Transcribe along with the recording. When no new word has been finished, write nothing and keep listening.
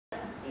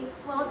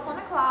Well, it's 1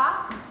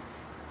 o'clock.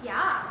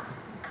 Yeah.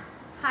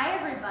 Hi,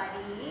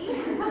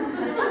 everybody.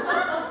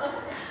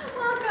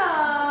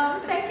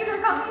 Welcome. Thank you for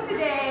coming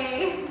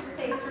today.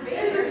 Thanks for being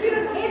here. It's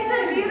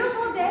a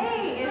beautiful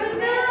day,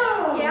 isn't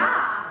it?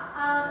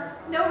 Yeah.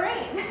 No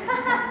rain.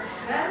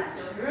 That's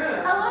true.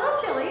 A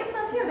little chilly. It's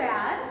not too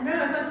bad. No,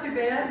 it's not too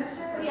bad.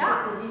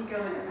 Yeah. The heat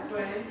going this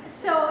way.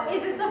 So,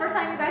 is this the first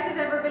time you guys have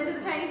ever been to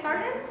the Chinese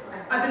Garden?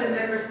 I've been a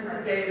member since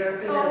the day that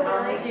I've been a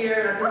volunteer,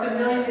 and I've been to a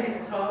million of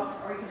these talks.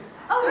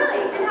 Oh,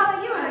 really? And how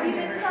about you? Have you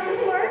been to some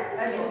before?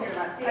 I've been here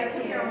lots. I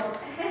come here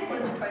almost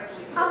once or twice a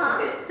week.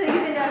 So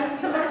you've been to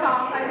some more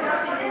talks.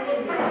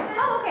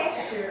 Oh,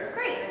 okay. Sure.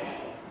 Great.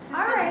 Just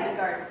All been right. to the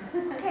garden.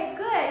 Okay,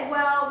 good.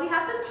 Well, we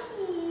have some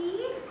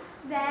tea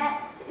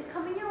that is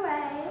coming your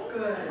way.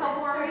 Good. Help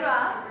warm you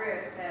up.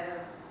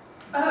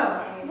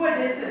 Oh, what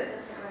is it?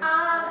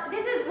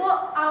 This is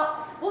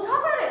we'll talk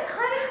about it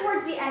kind of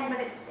towards the end,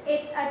 but it's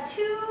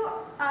two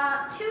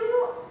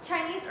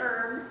Chinese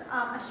herbs,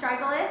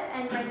 astragalus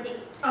and red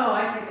date. Oh,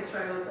 I take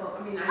astragalus a lot.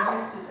 I mean, I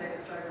used to take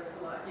astragalus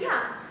a lot. Yes.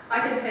 Yeah.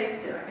 I can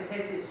taste it. I can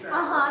taste the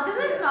astragalus.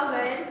 Doesn't it smell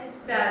good?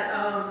 It's that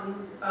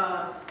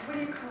what do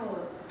you call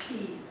it?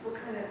 Peas. What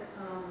kind of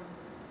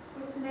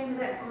what's the name of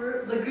that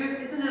group? Legume?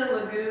 Isn't it a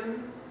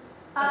legume?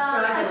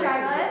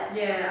 Astragalus?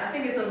 Yeah, I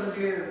think it's a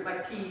legume,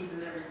 like peas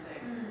and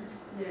everything.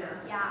 Yeah.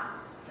 Yeah.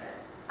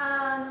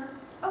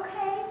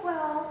 Okay,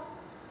 well,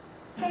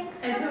 thanks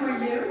And for who are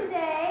coming you?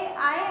 today.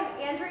 I am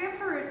Andrea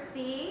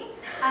Peruzzi.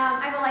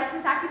 I'm a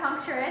licensed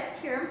acupuncturist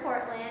here in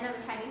Portland. I'm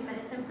a Chinese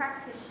medicine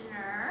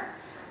practitioner.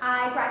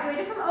 I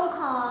graduated from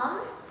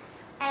OCOM,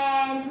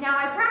 and now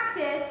I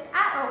practice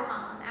at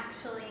OCOM,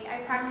 actually.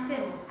 I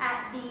practice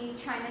at the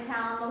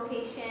Chinatown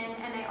location,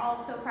 and I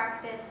also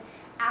practice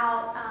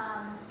out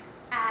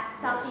at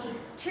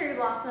Southeast Cherry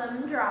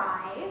Blossom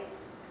Drive.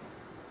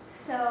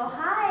 So,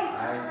 hi,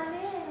 come on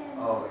in.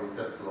 Oh, it's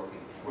just looking.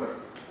 What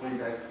are you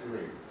guys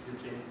doing?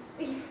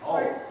 Teaching? Oh.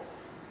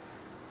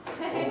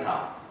 Okay.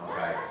 All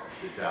right.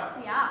 Good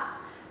job. Yeah.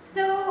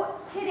 So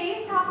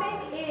today's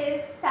topic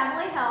is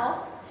family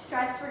health,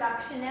 stress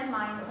reduction, and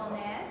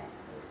mindfulness.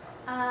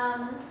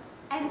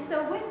 And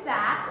so with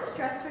that,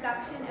 stress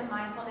reduction and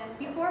mindfulness,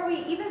 before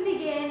we even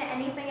begin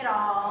anything at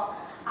all,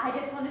 I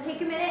just want to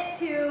take a minute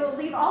to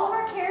leave all of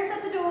our cares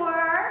at the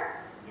door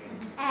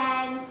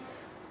and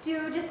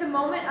do just a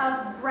moment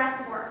of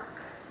breath work.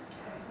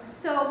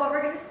 So what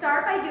we're going to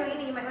start by doing,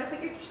 and you might want to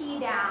put your tea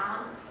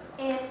down,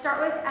 is start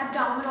with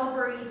abdominal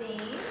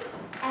breathing.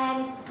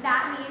 And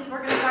that means we're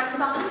going to put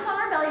thumbs on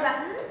our belly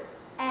button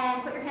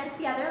and put your hands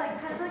together,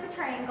 kind of like a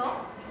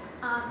triangle,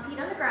 feet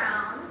on the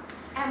ground.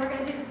 And we're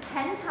going to do this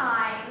 10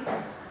 times.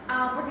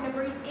 We're going to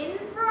breathe in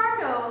through our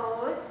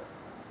nose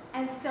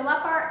and fill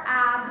up our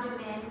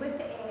abdomen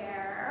with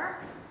air.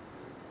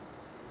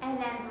 And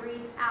then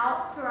breathe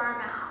out through our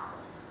mouth.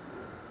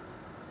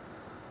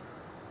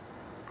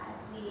 As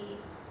we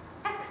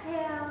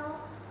exhale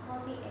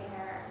all the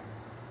air,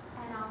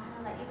 and I'll kind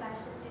of let you guys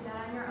just do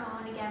that on your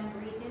own. Again,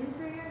 breathe in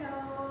through your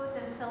nose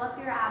and fill up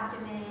your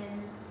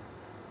abdomen,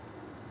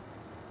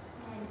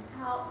 and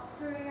out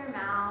through your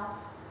mouth,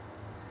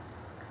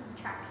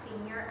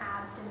 contracting your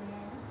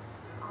abdomen.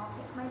 I'll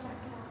take my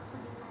jacket off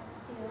when you guys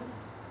do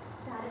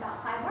that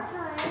about 5 more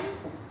times.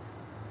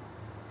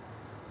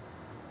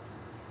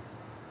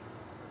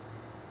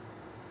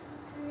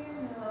 Through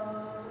your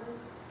nose,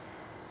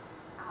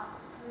 out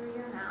through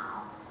your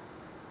mouth.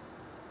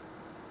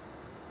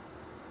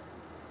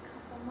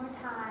 Couple more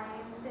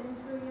times, in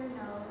through your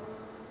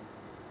nose,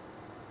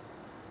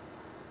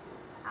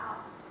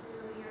 out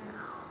through your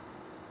mouth.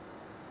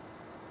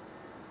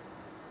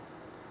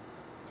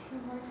 2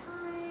 more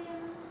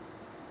times.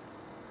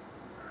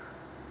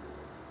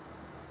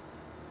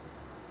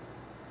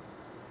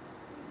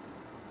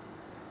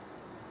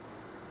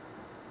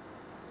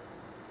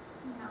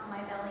 Now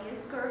my belly is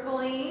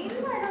gurgling.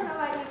 I don't know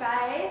about you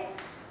guys.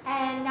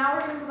 And now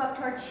we're going to move up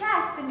to our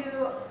chest and do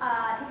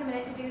take a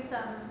minute to do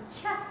some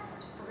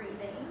chest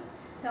breathing.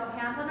 So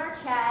hands on our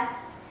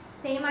chest,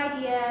 same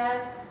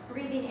idea,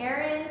 breathing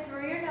air in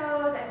through your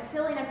nose and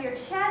filling up your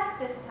chest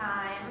this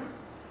time.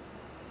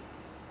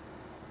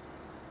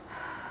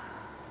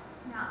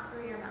 Not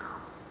through your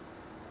mouth.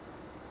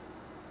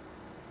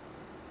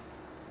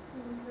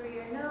 In through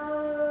your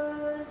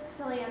nose,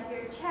 filling up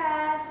your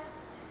chest.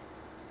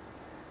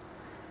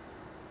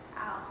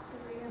 Out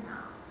through your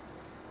mouth.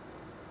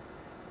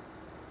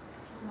 A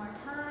few more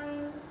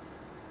times.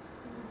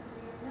 In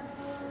through your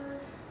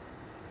nose.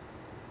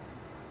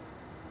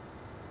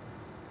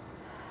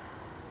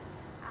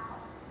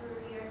 Out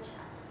through your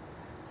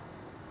chest.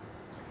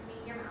 I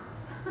mean your mouth.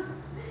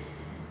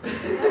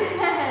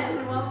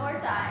 And one more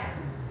time.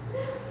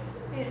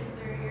 In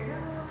through your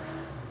nose.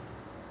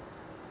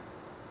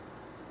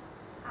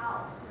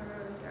 Out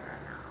through your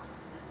mouth.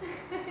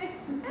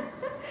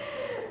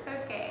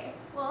 Okay.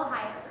 Well,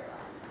 hi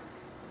everyone.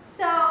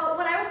 So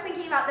when I was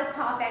thinking about this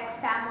topic,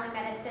 family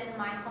medicine,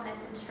 mindfulness,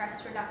 and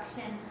stress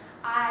reduction,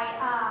 I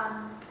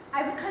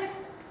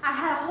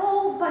had a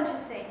whole bunch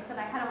of things that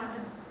I kind of wanted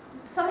to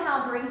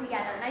somehow bring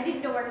together, and I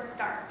didn't know where to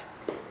start.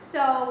 So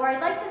so where I'd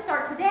like to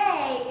start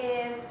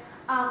today is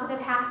with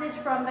a passage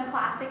from the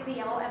classic, The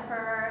Yellow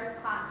Emperor's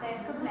Classic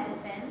of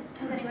Medicine.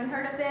 Has anyone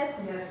heard of this?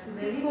 Yes,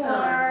 many Before,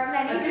 times.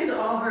 many I've been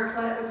to all her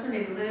class. What's her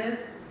name? Liz?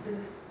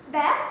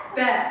 Beth?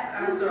 Beth.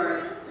 I'm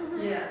sorry.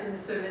 Mhm. Yeah, I've been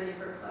to so many of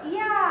her classes.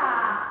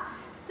 Yeah.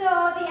 So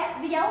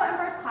the Yellow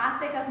Emperor's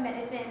Classic of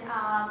Medicine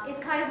is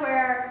kind of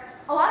where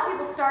a lot of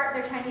people start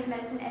their Chinese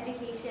medicine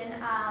education.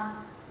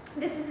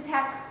 This is a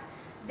text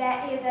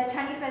that is a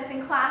Chinese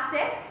medicine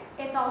classic.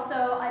 It's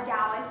also a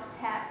Taoist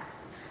text.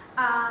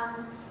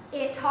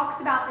 It talks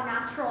about the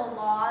natural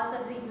laws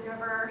of the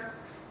universe,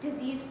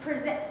 disease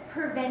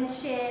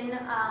prevention,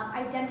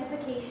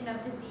 identification of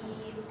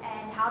disease,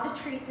 and how to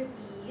treat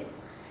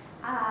disease.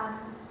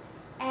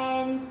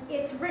 And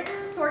it's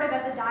written sort of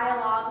as a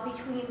dialogue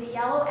between the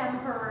Yellow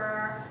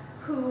Emperor,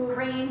 who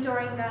reigned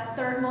during the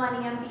 3rd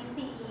millennium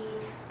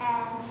BCE,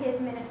 and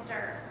his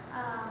ministers.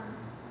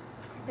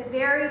 The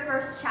very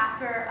first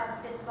chapter of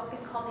this book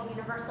is called The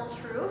Universal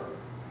Truth,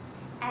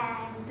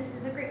 and this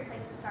is a great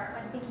place to start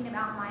when thinking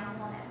about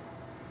mindfulness.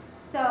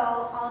 So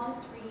I'll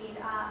just read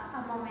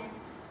a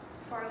moment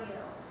for you.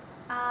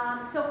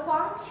 So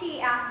Huang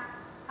Qi asks,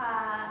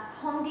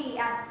 Hongdi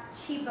asks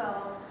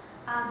Qibo,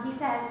 he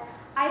says,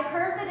 I've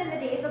heard that in the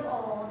days of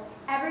old,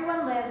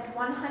 everyone lived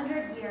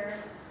 100 years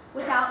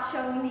without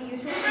showing the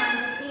usual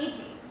signs of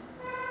aging.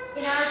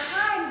 In our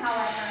time,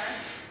 however,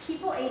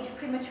 people age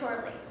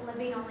prematurely,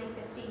 living only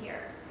 50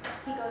 years.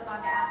 He goes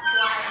on to ask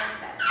why is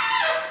this.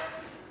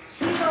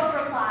 Qibo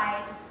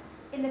replies,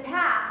 in the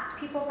past,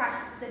 people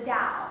practiced the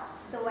Tao,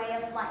 the way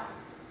of life.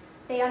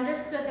 They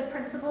understood the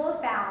principle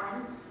of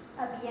balance,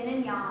 of yin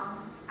and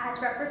yang, as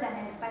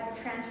represented by the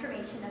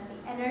transformation of the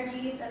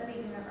energies of the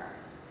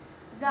universe.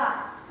 Thus,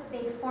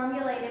 they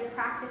formulated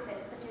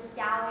practices such as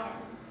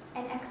Taoyin,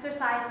 an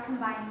exercise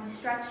combining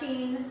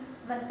stretching,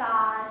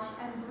 massage,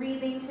 and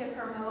breathing to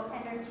promote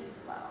energy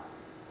flow,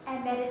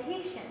 and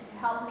meditation to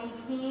help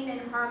maintain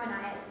and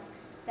harmonize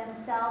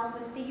themselves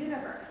with the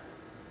universe.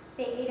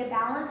 They ate a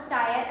balanced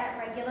diet at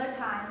regular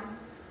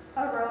times,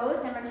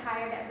 arose and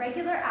retired at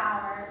regular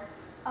hours,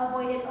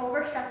 avoided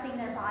overstressing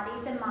their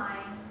bodies and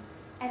minds,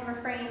 and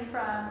refrained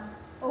from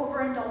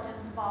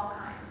overindulgence of all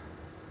kinds.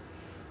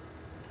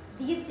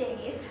 These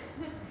days,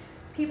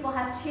 people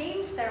have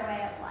changed their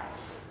way of life.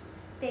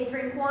 They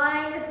drink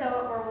wine as though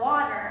it were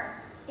water,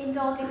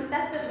 indulge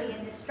excessively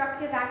in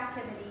destructive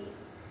activities.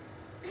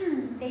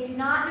 They do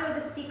not know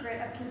the secret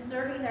of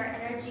conserving their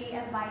energy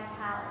and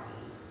vitality.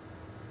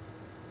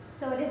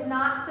 So it is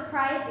not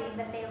surprising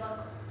that they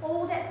look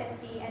old at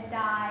 50 and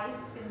die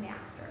soon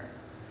after.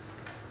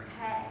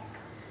 Okay.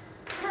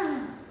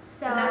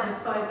 So And that was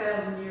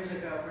 5,000 years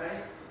ago,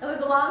 right? it was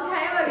a long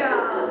time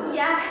ago.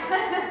 Yeah.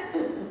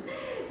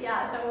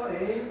 Yeah. So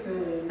Same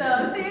thing.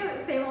 So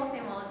same old,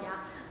 yeah.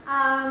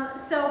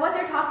 So what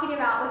they're talking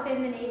about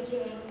within an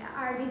aging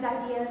are these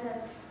ideas of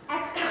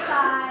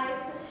exercise,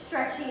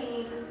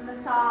 stretching,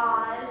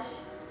 massage,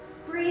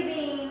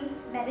 breathing,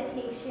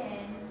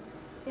 meditation,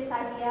 this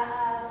idea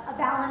of a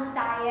balanced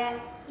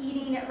diet,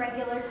 eating at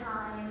regular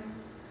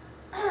times,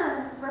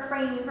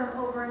 refraining from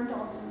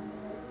overindulgences.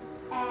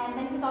 And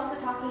then he's also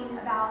talking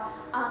about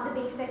the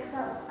basics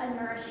of a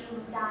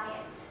nourishing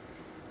diet.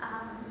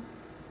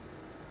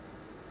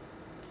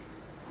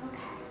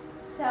 Okay,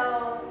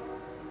 so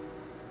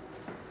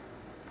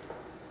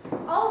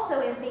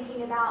also in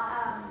thinking about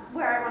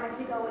where I wanted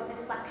to go with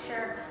this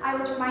lecture, I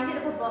was reminded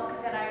of a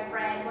book that I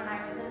read when I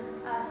was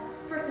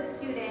first a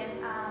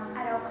student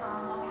at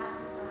OCOM. I'll pass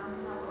this around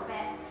in a little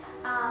bit.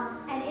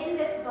 And in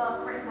this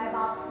book, written by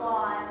Bob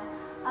Claude,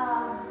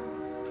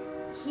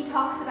 he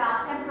talks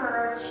about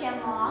Emperor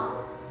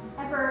Qianlong.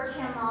 Emperor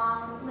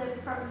Qianlong lived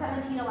from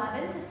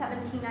 1711 to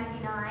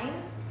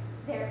 1799.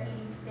 There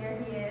he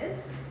is.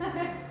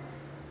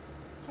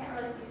 Can't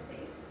really see his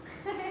face.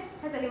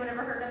 Has anyone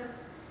ever heard of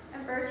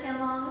Emperor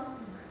Qianlong?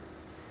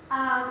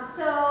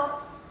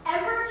 So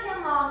Emperor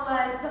Qianlong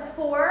was the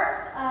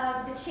 4th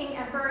of the Qing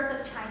emperors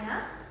of China.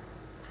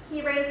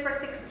 He reigned for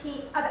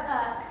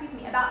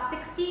about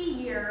 60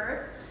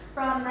 years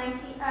from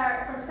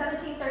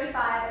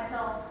 1735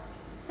 until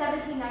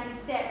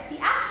 1796. He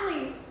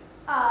actually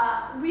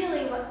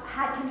really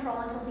had control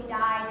until he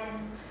died in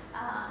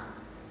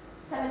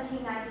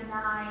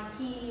 1799.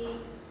 He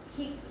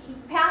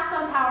passed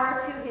on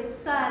power to his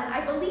son, I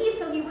believe,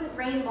 so he wouldn't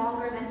reign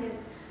longer than his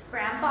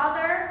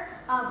grandfather,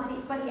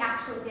 but he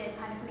actually did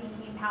kind of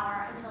maintain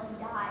power until he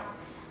died.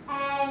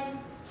 And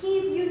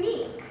he's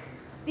unique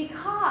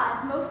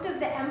because most of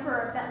the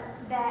emperors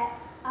that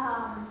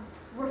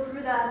were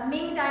through the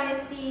Ming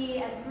Dynasty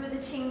and through the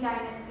Qing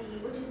Dynasty,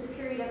 which is a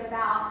period of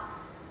about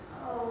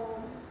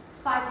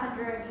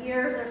 500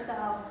 years or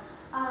so,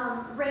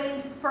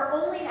 reigned for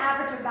only an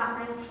average of about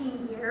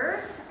 19 years,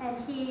 and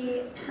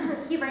he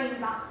reigned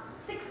about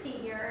 60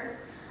 years,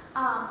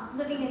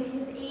 living into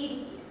his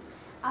 80s.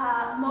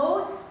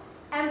 Most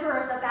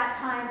emperors of that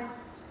time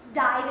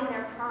died in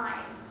their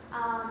prime,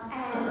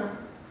 and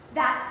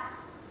that's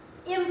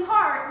in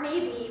part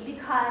maybe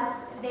because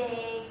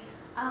they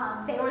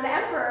they were the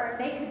emperor.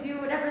 They could do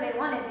whatever they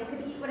wanted. They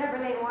could eat whatever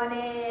they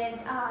wanted.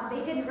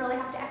 They didn't really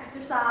have to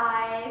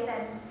exercise,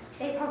 and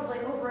they probably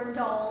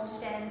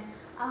overindulged. And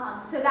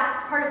so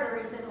that's part of the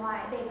reason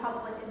why they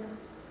probably didn't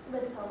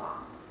live so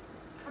long.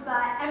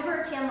 But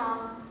Emperor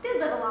Qianlong did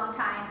live a long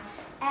time,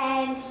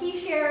 and he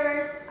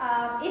shares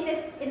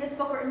in this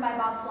book written by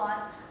Bob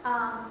Flaws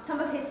some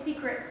of his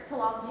secrets to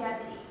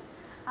longevity.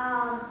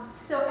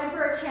 So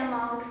Emperor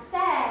Qianlong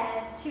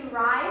says to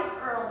rise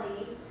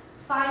early,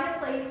 find a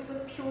place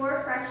with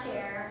pure fresh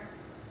air,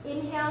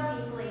 inhale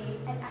deeply,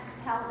 and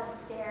exhale the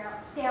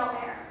stale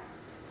air.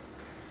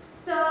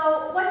 So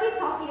what he's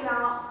talking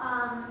about,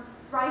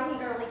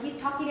 rising early, he's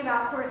talking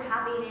about sort of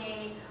having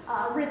a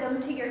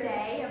rhythm to your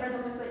day, a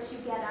rhythm with which you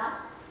get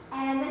up.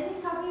 And then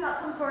he's talking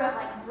about some sort of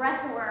like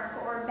breath work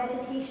or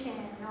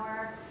meditation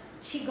or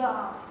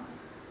qigong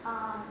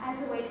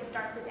as a way to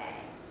start the day.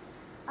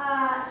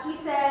 He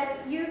says,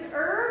 use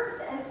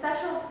herbs and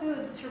special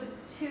foods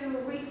to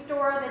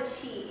restore the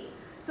qi.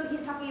 So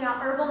he's talking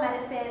about herbal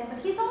medicine, but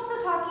he's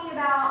also talking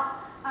about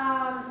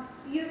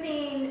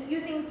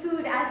using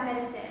food as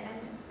medicine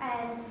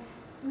and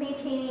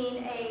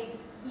maintaining a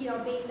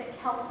basic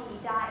healthy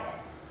diet.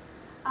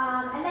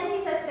 And then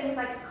he says things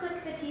like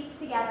click the teeth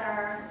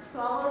together,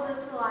 swallow the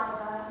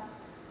saliva,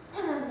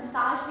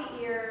 massage the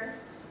ears,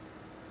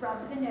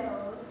 rub the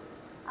nose.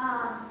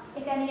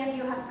 If any of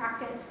you have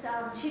practiced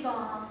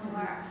qigong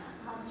or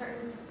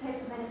certain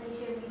types of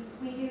meditation,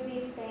 we do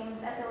these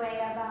things as a way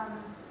of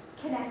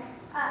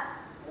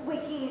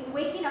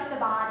waking up the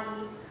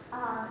body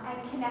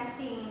and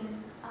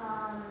connecting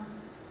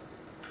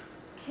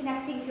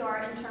to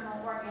our internal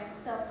organs.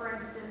 So, for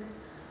instance,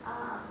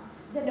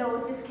 the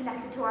nose is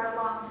connected to our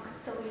lungs,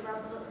 so we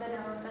rub the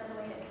nose as a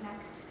way to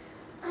connect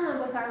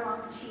with our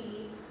lung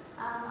qi.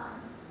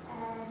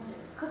 And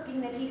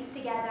clicking the teeth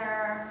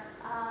together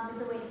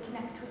is a way to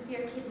connect with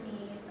your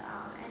kidneys,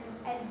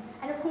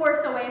 and of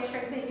course a way of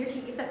strengthening your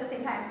teeth at the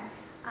same time,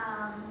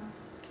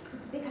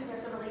 because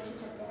there's a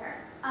relationship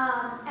there.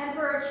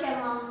 Emperor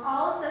Qianlong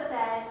also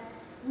says,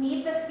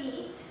 knead the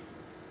feet,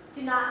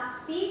 do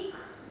not speak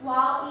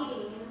while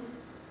eating,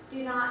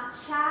 do not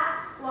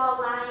chat while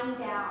lying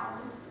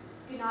down,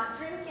 do not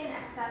drink in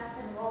excess,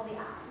 and roll the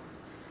eyes.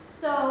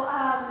 So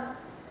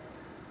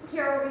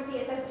here we see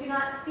it says, do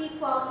not speak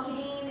while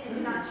eating and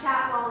do not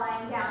chat while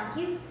lying down.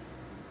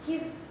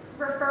 He's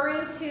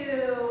referring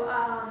to,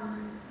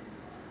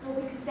 well,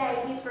 we could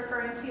say he's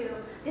referring to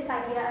this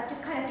idea of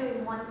just kind of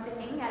doing one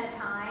thing at a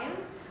time,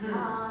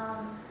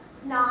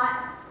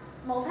 not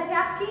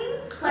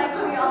multitasking like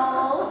we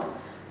all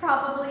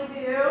probably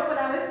do. When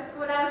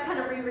I was kind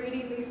of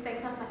rereading these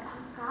things, I was like, oh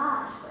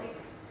gosh, like,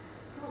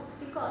 don't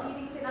speak while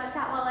eating, do not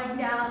chat while lying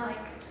down, like,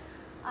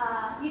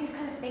 you just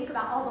kind of think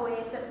about all the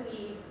ways that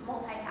we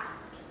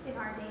multitask in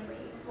our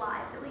daily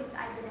lives. At least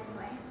I did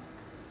anyway.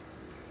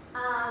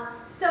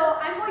 So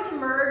I'm going to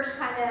merge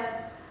kind of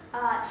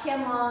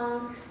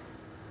Qianlong's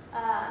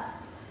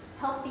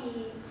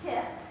healthy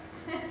tips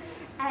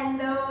and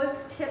those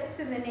tips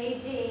in the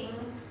Neijing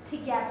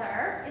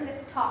together in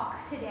this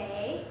talk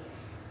today,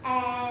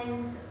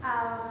 and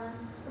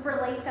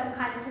relate them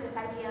kind of to this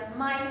idea of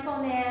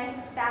mindfulness,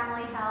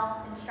 family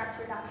health, and stress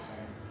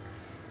reduction.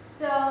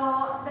 So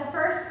the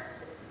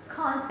first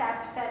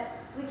concept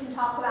that we can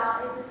talk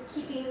about is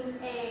keeping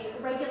a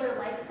regular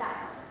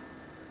lifestyle.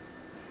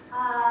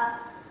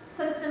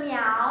 Sun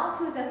Simiao,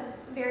 who's a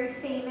very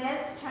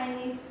famous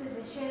Chinese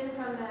physician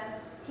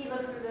he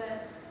lived through the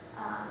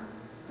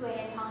Sui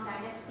and Tang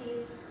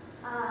dynasties,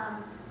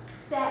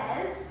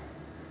 says,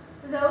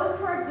 those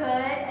who are good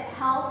at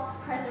health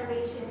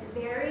preservation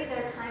vary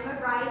their time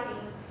of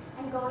rising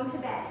and going to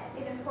bed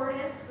in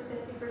accordance with the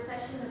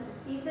supersession of the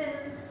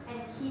seasons and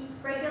keep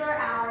regular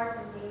hours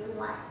in daily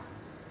life.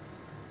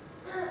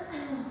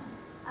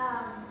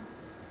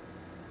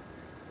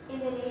 In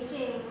the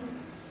Neijing,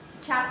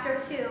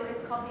 chapter 2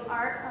 is called The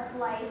Art of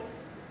Life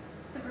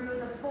Through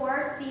the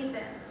Four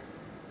Seasons.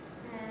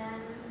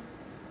 And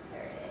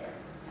there it is.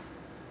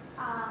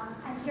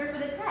 And here's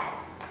what it says.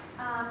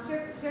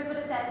 Here's what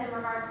it says in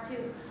regards to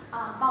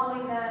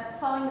following the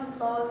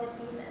flow of the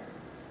seasons.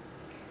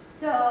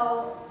 So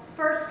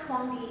first,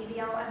 Huangdi, the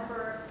Yellow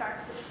Emperor,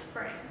 starts with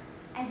spring,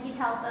 and he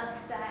tells us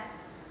that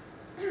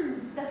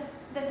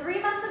the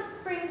 3 months of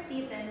spring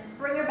season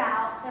bring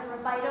about the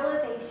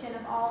revitalization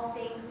of all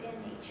things in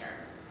nature.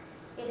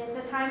 It is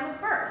a time of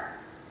birth.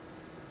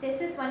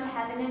 This is when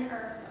heaven and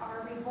earth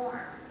are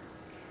reborn.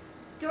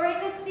 During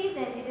this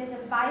season, it is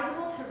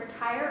advisable to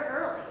retire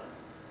early.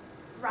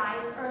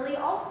 Rise early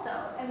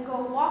also, and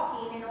go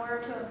walking in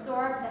order to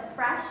absorb the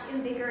fresh,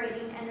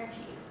 invigorating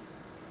energy.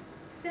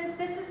 Since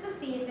this is the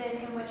season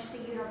in which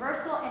the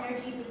universal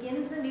energy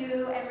begins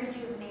anew and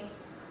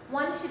rejuvenates,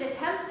 one should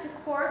attempt to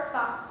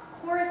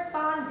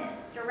correspond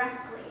this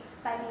directly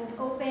by being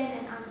open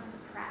and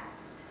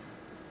unsuppressed.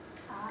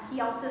 He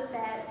also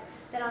says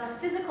that on a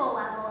physical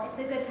level, it's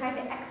a good time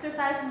to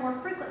exercise more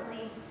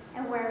frequently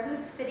and wear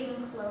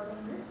loose-fitting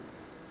clothing,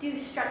 do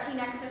stretching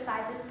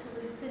exercises to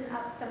loosen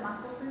up the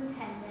muscles and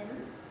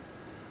tendons,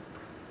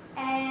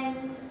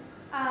 and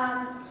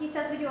he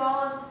says we do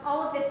all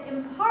of this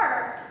in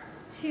part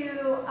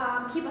to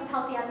keep us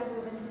healthy as we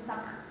move into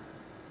summer.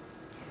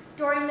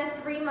 During the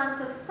 3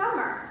 months of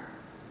summer,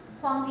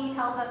 Huangdi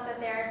tells us that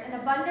there's an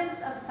abundance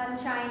of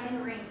sunshine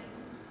and rain.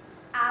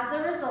 As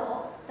a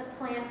result, the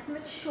plants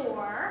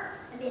mature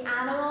and the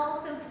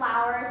animals and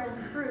flowers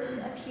and fruit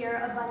appear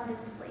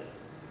abundantly.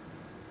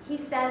 He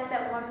says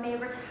that one may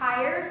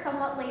retire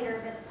somewhat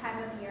later this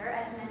time of year,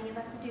 as many of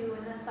us do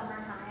in the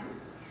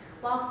summertime,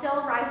 while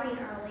still rising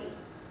early.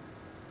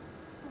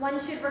 One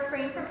should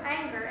refrain from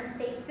anger and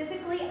stay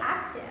physically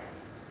active.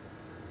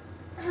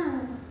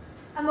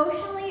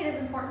 Emotionally, it is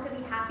important to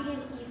be happy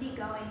and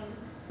easygoing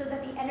so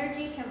that the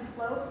energy can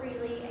flow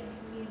freely and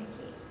communicate.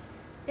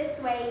 This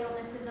way,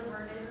 illness is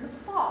averted in the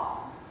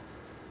fall.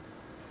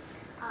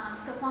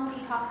 So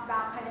Huangdi talks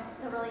about kind of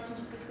the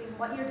relationship between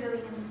what you're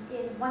doing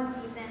in one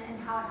season and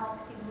how it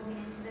helps you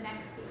moving into the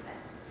next season.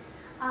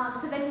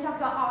 So then he talks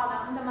about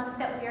autumn, the month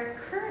that we are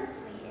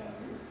currently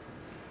in.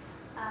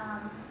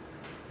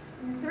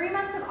 In 3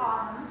 months of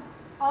autumn,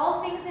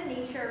 all things in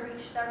nature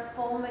reach their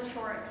full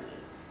maturity,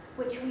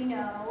 which we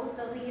know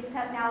the leaves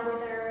have now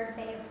withered,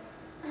 they've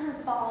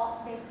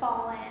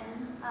fallen,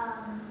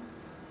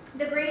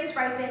 the grains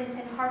ripen,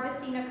 and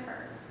harvesting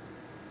occurs.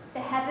 The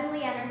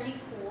heavenly energy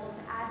cools,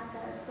 as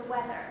does the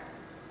weather.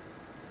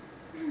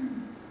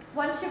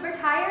 One should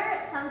retire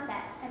at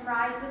sunset and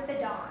rise with the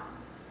dawn.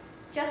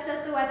 Just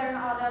as the weather in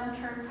autumn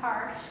turns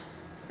harsh,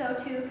 so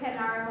too can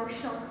our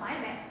emotional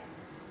climate.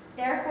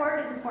 Therefore,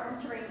 it is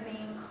important to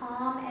remain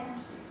calm and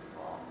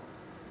peaceful.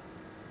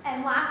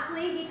 And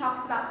lastly, he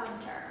talks about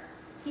winter.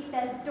 He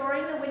says,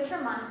 during the winter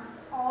months,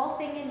 all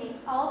things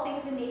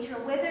in nature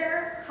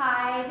wither,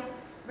 hide,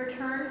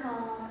 return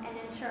home, and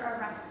enter a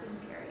resting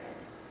period.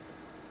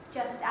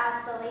 Just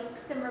as the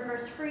lakes and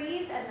rivers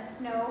freeze and the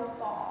snow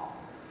falls.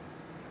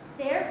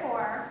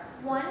 Therefore,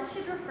 one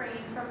should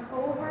refrain from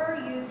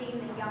overusing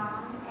the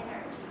yang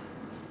energy.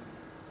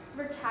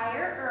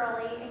 Retire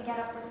early and get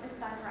up with the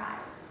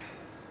sunrise,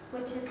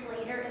 which is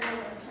later in the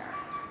winter.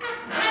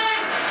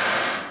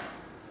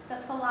 The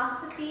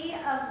philosophy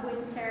of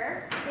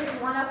winter is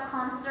one of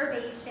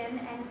conservation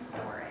and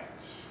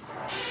storage.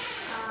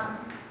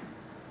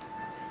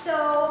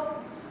 So,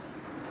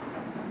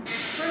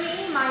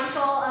 remaining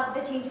mindful of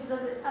the changes of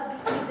the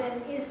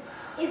season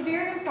is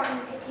very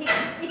important. It takes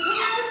the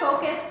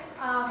focus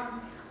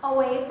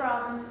away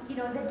from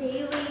the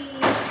daily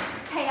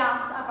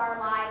chaos of our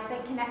lives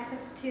and connects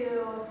us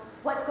to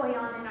what's going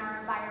on in our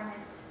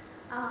environment.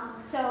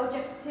 So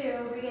just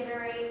to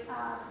reiterate,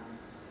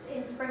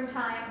 in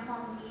springtime,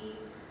 Huangdi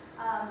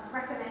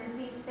recommends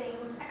these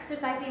things.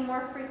 Exercising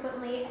more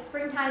frequently.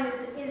 Springtime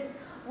is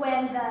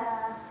when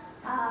the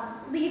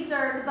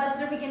the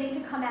buds are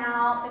beginning to come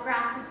out, the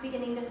grass is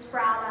beginning to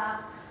sprout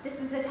up. This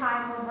is a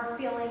time when we're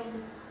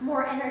feeling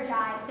more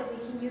energized, and we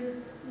can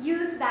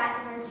use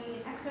that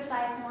energy and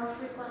exercise more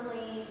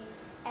frequently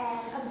and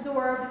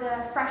absorb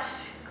the fresh,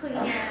 clean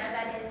air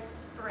that is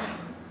spring.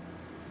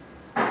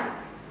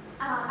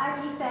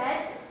 As he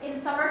said,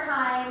 in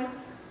summertime,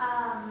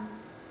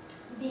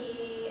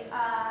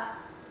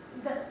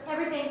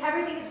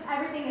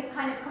 everything is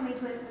kind of coming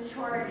to its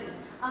maturity.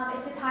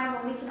 It's a time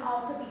when we can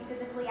also be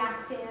physically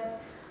active.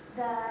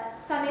 The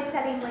sun is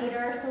setting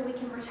later, so we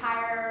can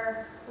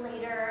retire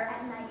later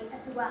at night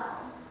as well.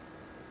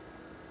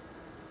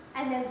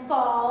 And then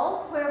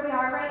fall, where we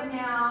are right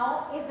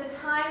now, is a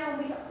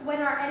time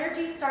when our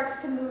energy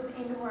starts to move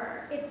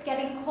inward. It's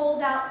getting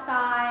cold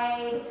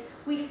outside.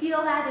 We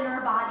feel that in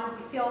our body.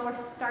 We feel we're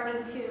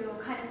starting to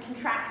kind of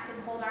contract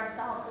and hold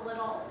ourselves a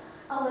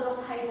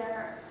little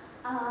tighter.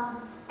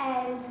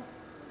 And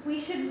we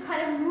should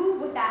kind of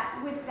move with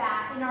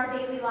that in our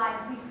daily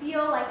lives. We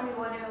feel like we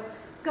want to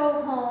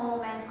go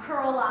home and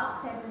curl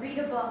up and read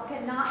a book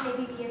and not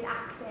maybe be as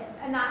active.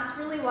 And that's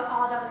really what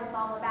autumn is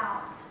all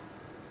about.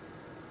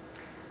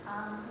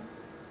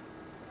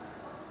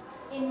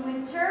 In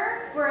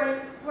winter, we're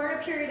in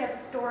a period of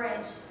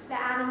storage. The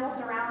animals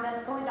around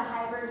us go into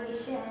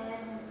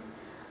hibernation.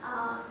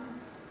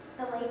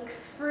 The lakes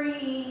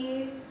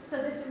freeze. So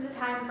this is a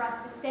time for us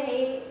to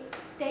stay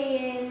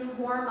in,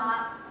 warm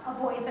up,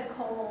 avoid the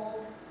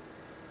cold.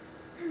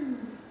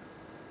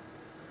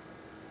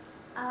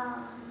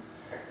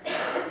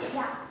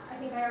 Yes, I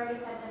think I already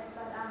said this,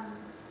 but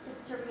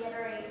just to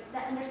reiterate,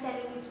 that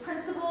understanding these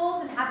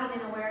principles and having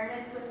an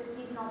awareness with the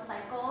seasonal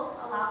cycles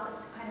allows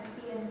us to kind of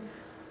be in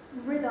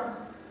rhythm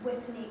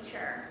with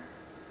nature.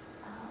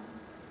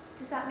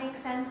 Does that make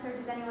sense, or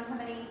does anyone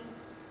have any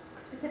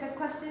specific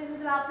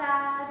questions about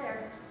that?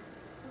 Or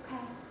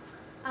okay.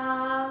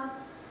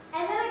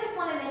 And then I just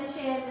want to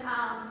mention,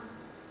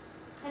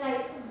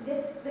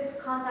 this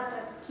concept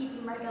of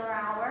keeping regular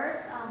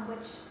hours,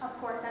 which of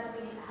course, as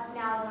we have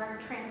now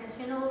learned,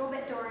 transition a little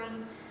bit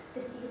during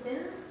the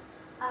seasons.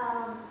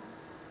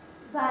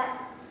 But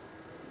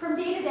from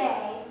day to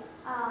day,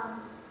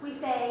 we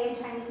say in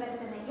Chinese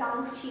medicine that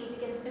yang qi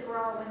begins to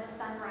grow when the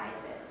sun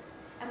rises.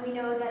 And we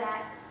know that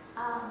at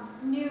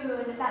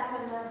noon, that's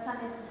when the sun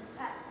is,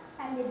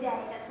 at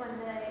midday, that's when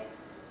the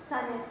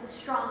sun is the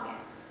strongest.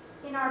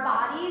 in our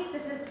bodies,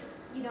 this is,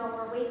 you know,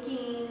 we're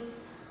waking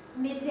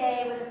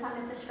midday when the sun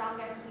is the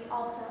strongest. We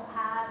also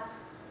have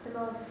the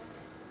most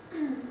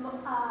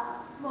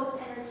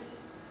energy,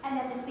 and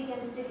then this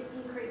begins to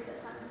decrease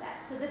at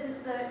sunset. So this is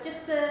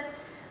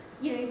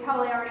you know, you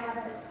probably already have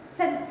a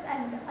sense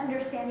and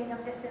understanding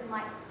of this in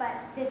life, but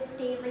this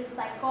daily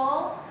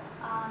cycle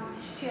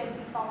should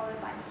be followed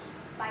by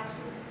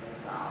humans as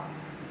well.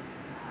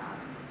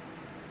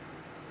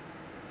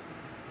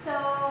 So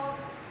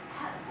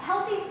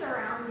healthy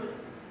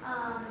surroundings.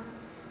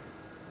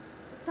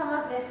 Some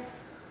of this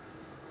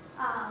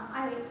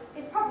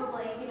is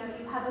probably, you know,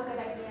 you have a good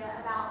idea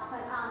about,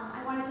 but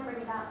I wanted to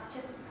bring it up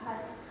just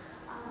because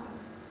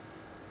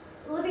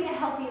living a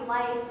healthy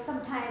life,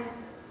 sometimes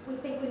we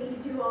think we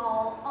need to do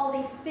all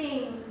these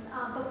things,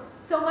 but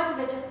so much of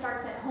it just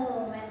starts at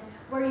home and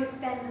where you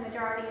spend the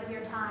majority of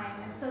your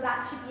time. And so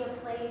that should be a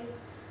place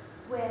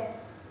with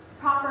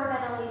proper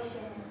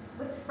ventilation,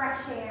 with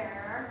fresh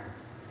air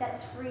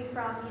that's free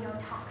from, you know,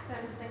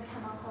 toxins and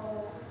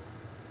chemicals,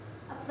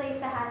 a place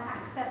that has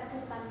access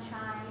to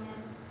sunshine,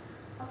 and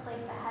a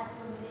place that has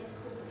limited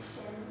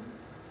pollution.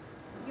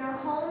 Your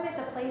home is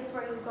a place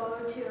where you go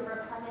to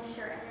replenish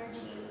your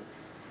energy,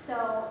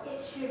 so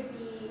it should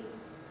be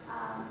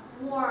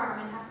warm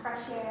and have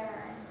fresh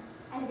air,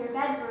 and your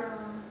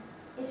bedroom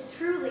is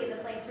truly the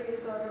place where you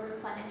go to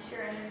replenish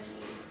your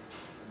energy.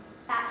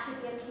 That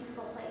should be a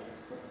peaceful place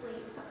to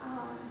sleep,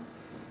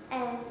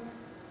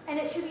 and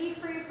it should be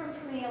free from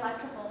too many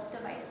electrical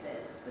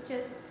devices, which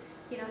is,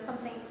 you know,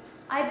 something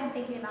I've been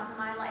thinking about in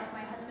my life.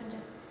 My husband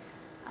just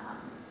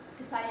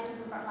decided to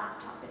move our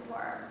laptop into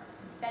our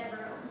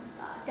bedroom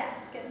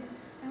desk, and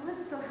I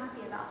wasn't so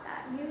happy about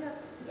that. Maybe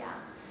that's, yeah.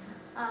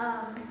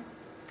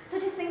 So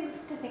just things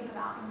to think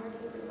about in your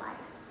daily life.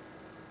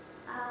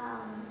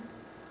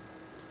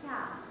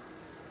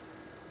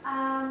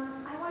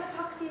 I want to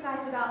talk to you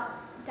guys about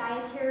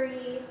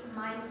dietary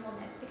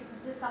mindfulness, because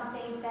this is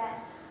something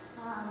that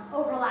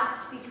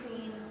overlapped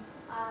between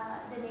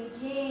the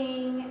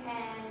Neijing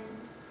and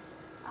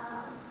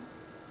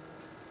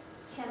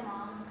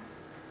Qianlong's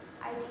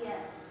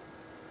ideas.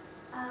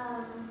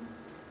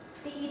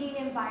 The eating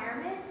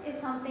environment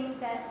is something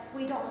that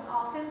we don't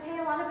often pay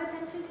a lot of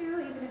attention to,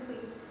 even if we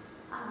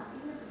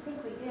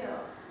think we do.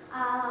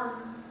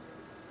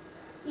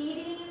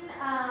 Eating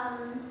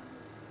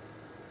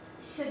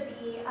should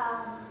be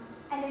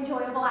an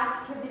enjoyable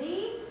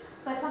activity,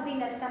 but something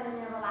that's done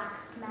in a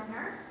relaxed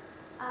manner.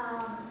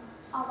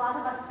 A lot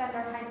of us spend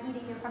our time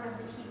eating in front of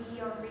the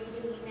TV or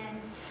reading,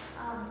 and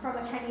from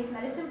a Chinese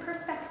medicine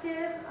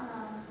perspective,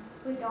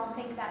 we don't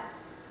think that's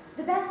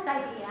the best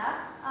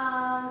idea.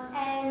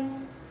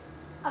 And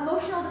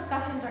emotional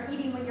discussions or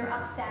eating when you're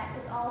upset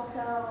is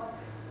also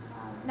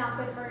not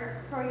good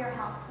for your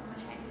health from a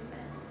Chinese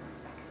medicine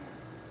perspective.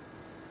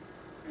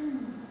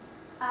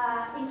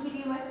 In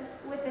keeping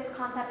with this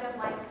concept of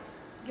like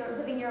you're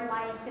living your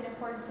life in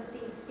accordance with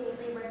these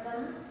daily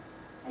rhythms,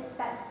 it's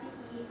best to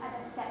eat at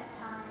a set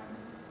time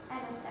and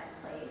a set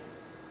place.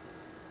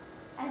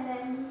 And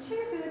then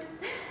share your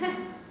food,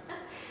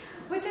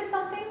 which is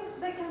something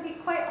that can be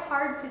quite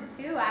hard to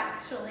do,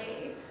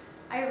 actually.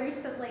 I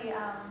recently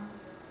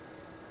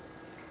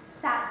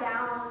sat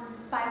down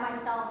by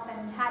myself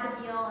and had a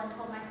meal and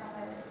told myself I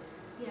would,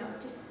 you know,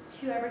 just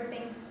chew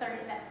everything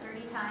 30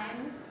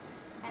 times,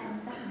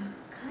 and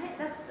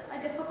that's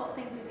a difficult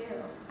thing to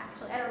do,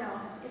 actually. I don't know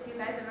if you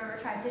guys have ever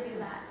tried to do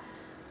that.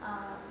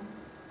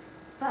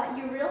 But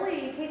you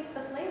really taste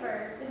the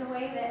flavors in a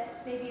way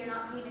that maybe you're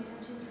not paying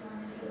attention to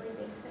on a daily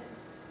basis.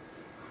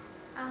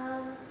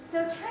 So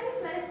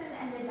Chinese medicine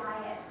and the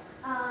diet.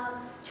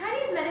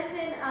 Chinese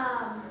medicine,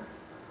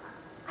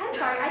 I'm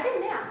sorry, I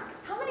didn't ask.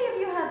 How many of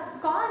you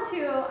have gone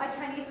to a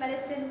Chinese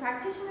medicine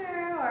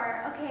practitioner,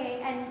 or,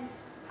 okay, and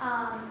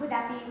would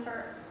that be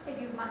for, if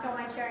you don't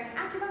mind sharing,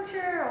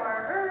 acupuncture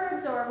or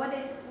herbs, or what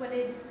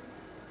did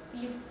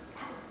you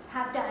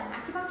have done?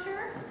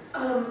 Acupuncture?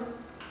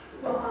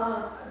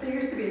 Well, there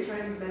used to be a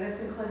Chinese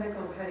medicine clinic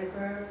on Petty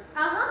Grove,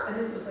 and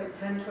this was like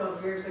 10,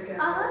 12 years ago.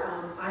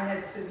 I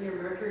had severe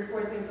mercury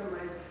poisoning from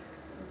my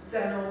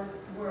dental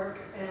work,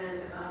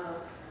 and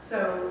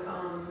so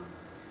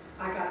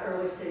I got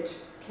early stage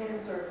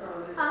cancer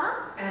from it,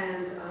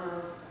 and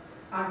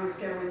I was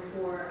going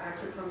for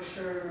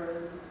acupuncture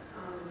and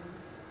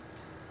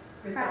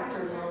with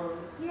Dr. Long.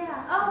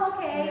 Yeah. Oh,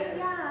 okay.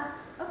 Yeah.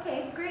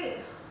 Okay. Great.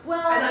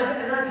 Well.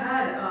 And I've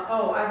had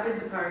I've been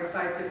to probably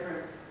 5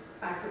 different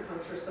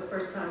acupuncturists. The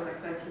first time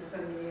like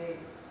 1978.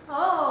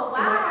 Oh, wow.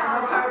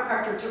 And my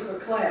chiropractor took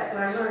a class, and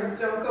I learned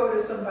don't go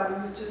to somebody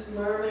who's just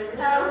learning.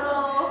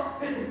 Oh.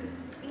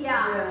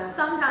 Yeah.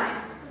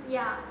 Sometimes.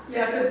 Yeah.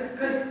 Yeah,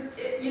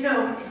 because you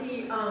know,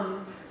 he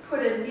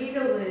put a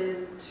needle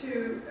in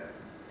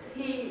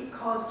he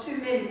caused too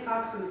many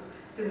toxins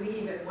to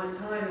leave at one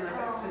time, and I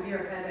got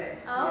severe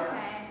headaches.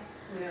 Okay.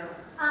 Yeah.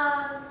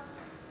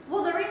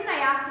 Well, the reason I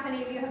ask if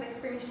any of you have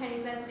experienced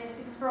Chinese medicine is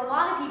because for a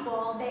lot of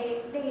people,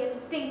 they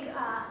think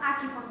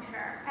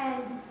acupuncture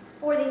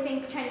or they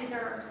think Chinese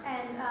herbs,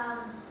 and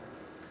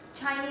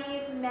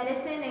Chinese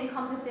medicine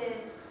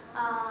encompasses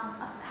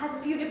has a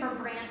few different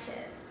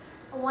branches.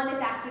 One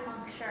is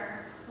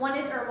acupuncture, one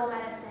is herbal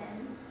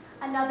medicine,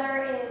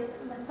 another is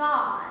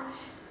massage,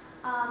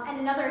 and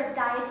another is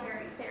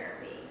dietary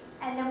therapy.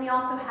 And then we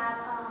also have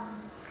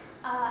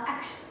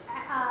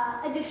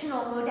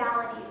additional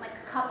modalities like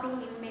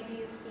cupping, maybe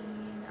you've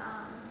seen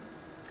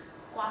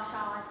gua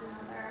sha is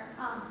another.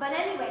 But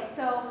anyway,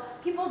 so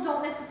people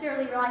don't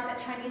necessarily realize that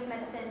Chinese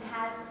medicine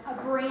has a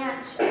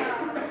branch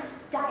of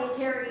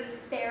dietary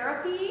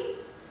therapy,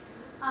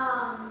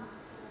 and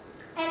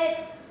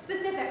it's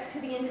specific to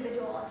the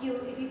individual.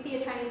 If you see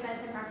a Chinese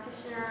medicine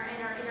practitioner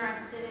and are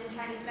interested in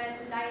Chinese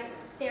medicine diet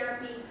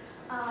therapy,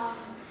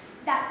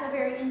 that's a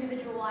very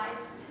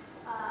individualized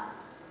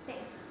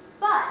thing.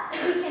 But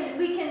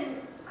we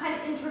can kind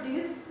of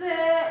introduce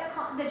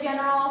the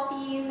general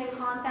themes and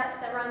concepts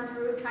that run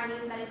through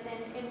Chinese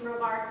medicine in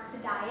regards to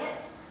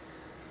diet.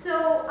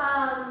 So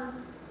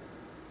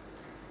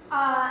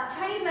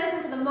Chinese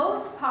medicine, for the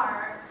most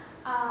part,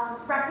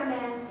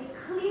 recommends a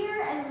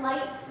clear and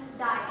light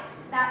diet.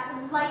 That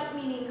light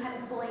meaning kind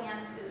of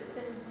bland foods,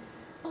 and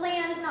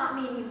bland not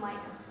meaning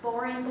like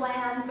boring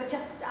bland, but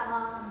just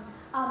a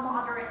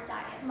moderate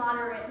diet.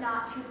 Moderate,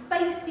 not too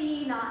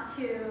spicy, not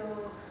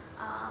too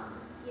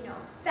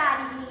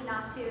fatty,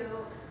 not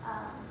too,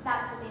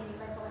 that's what they mean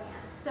by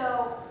bland.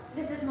 So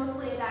this is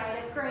mostly a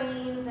diet of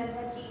grains and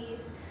veggies,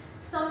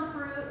 some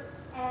fruit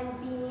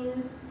and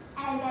beans,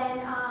 and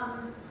then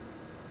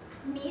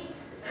meats,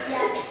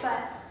 yes,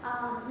 but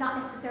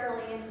not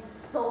necessarily in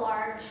the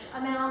large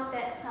amount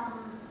that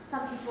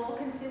some people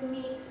consume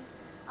meats,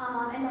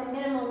 and then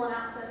minimal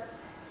amounts of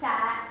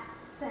fats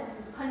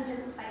and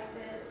pungent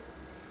spices.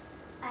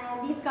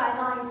 And these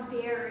guidelines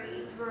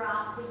vary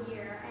throughout the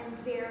year and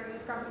vary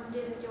from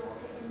individual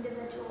to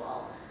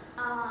individual.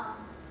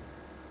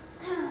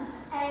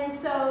 And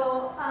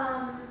so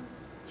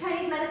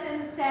Chinese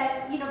medicine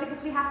said,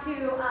 because we have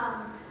to,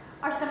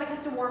 our stomach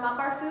has to warm up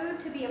our food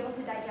to be able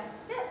to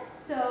digest it.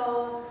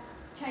 So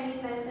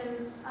Chinese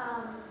medicine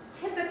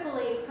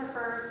typically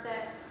prefers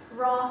that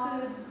raw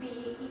foods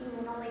be eaten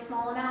in only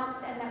small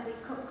amounts, and that we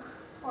cook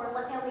or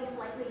at least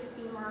lightly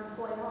steam or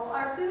boil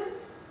our foods.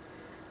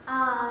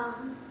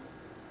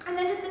 And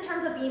then just in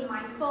terms of being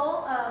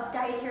mindful of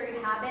dietary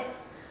habits,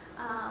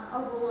 a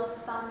rule of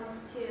thumb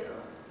is to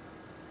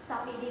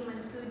stop eating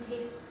when food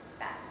tastes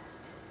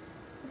best,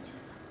 which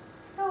is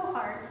so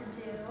hard to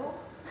do.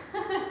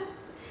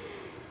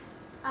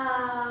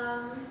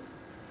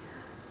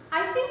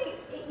 I think,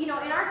 in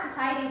our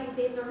society these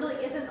days, there really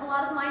isn't a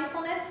lot of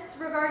mindfulness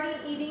regarding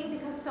eating,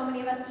 because so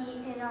many of us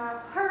eat in a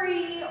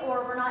hurry,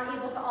 or we're not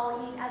able to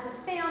all eat as a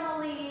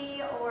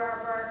family,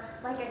 or we're,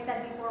 like I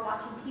said before,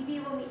 watching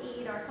TV when we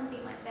eat, or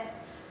something like this.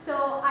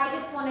 So I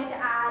just wanted to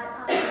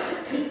add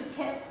these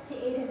tips to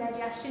aid in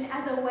digestion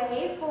as a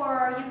way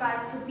for you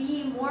guys to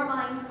be more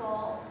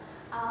mindful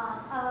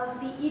of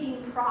the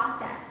eating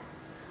process.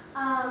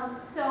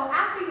 So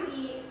after you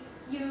eat,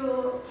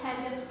 you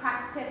can just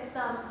practice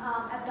some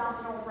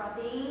abdominal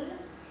rubbing,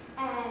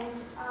 and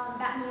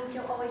that means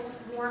you'll always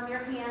just warm your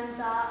hands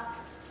up,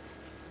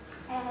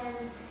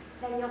 and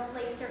then you'll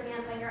place your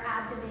hands on your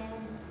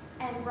abdomen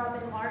and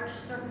rub in large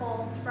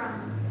circles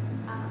from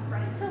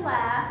right to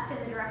left, in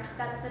the direction,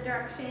 that's the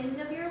direction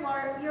of your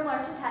large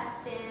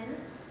intestine.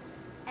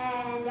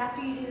 And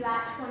after you do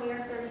that 20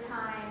 or 30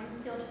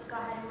 times, you'll just go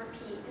ahead and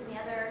repeat in the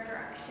other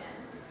direction.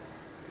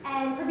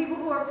 And for people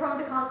who are prone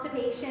to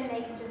constipation,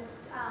 they can just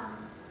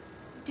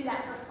do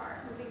that first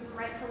part, moving from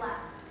right to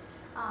left,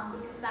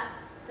 because that's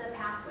the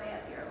pathway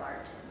of your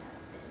large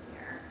intestine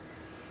here.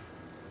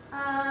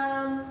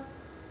 And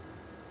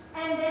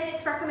then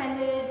it's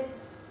recommended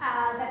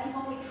that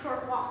people take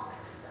short walks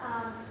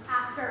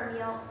after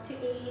meals to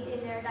aid in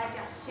their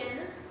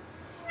digestion.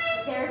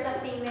 There's a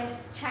famous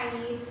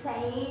Chinese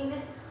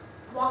saying,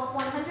 walk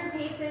 100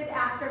 paces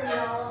after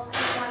meals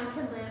and one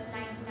can live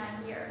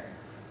 99 years.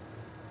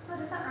 Oh,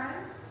 does that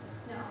rhyme?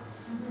 No.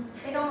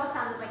 Mm-hmm. It almost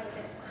sounded like it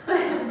did.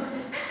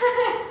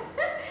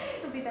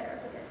 It would be better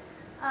if it did.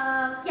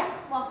 Yeah,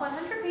 walk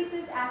 100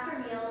 paces after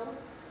meals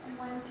and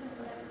one can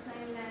live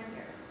 99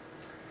 years.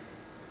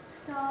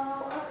 So,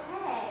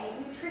 okay,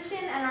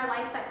 nutrition and our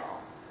life cycle.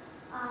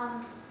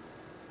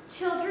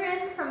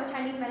 Children, from a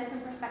Chinese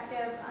medicine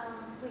perspective,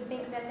 we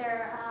think that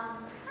they're,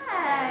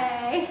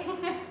 hi!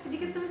 Did you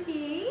get some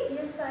tea?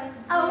 Yes, I did.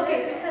 Oh,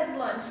 okay. I had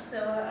lunch,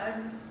 so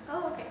I'm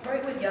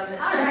right with you on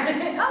this. All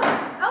right.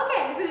 Oh,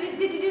 okay. So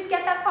did you just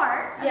get that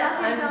part? Yeah,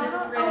 I'm just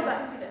ready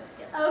to do this.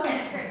 Yes.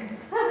 Okay, great.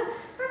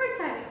 Perfect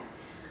timing.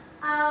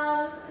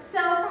 So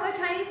from a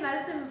Chinese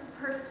medicine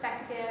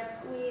perspective,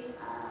 we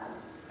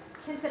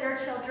consider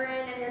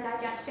children and their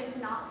digestion to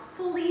not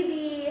fully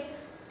be,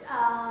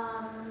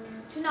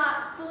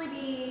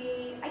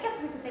 I guess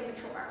we could say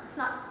mature. It's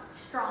not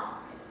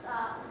strong. It's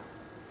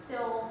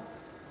still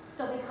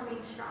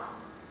becoming strong.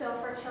 So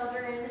for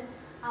children,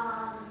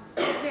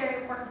 it's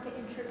very important to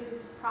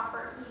introduce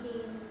proper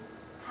eating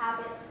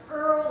habits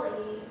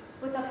early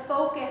with a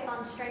focus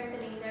on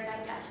strengthening their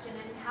digestion.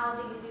 And how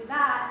do you do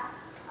that?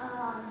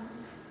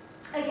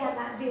 Again,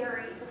 that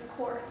varies, of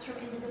course, from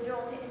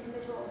individual to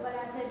individual, but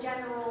as a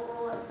general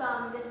rule of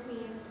thumb, this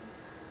means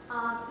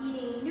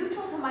eating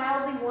neutral to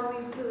mildly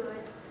warming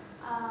foods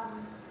of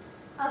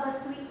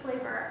a sweet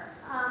flavor.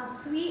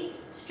 Sweet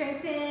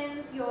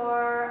strengthens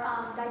your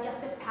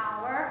digestive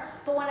power,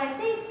 but when I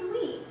say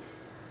sweet,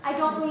 I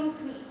don't mean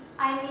sweet.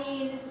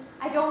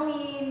 I don't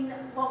mean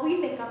what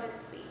we think of as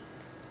sweet,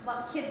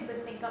 what kids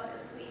would think of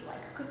as sweet,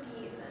 like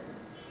cookies and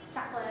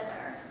chocolate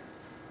or,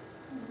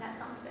 that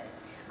sounds good.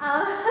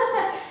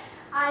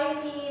 I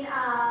mean,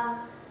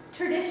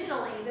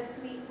 traditionally, the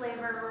sweet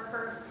flavor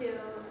refers to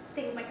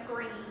things like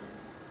grains.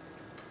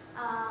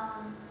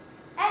 And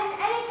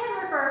it can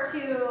refer to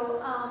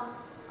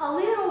a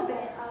little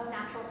bit of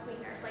natural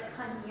sweeteners like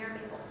honey or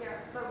maple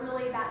syrup, but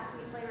really that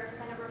sweet flavor is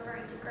kind of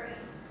referring to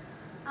grains.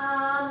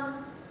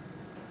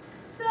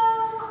 So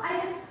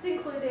I just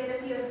included a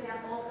few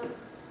examples of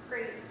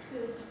great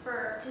foods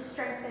to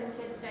strengthen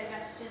kids'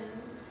 digestion.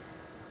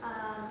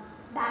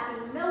 That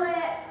being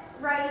millet,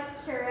 rice,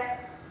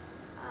 carrots,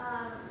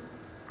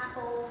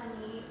 apple,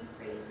 honey,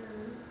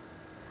 raisins.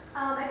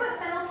 I put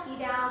fennel tea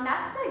down.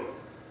 That's a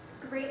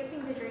great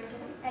thing to drink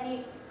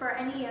for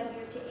any of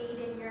you to aid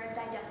in your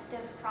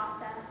digestive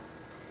process.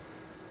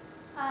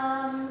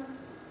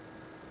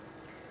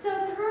 So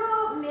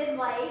through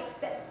midlife,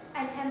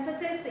 an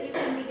emphasis that you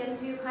can begin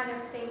to kind of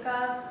think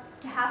of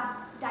to have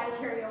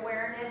dietary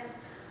awareness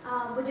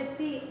would just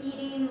be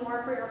eating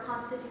more for your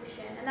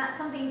constitution. And that's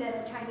something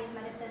that a Chinese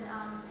medicine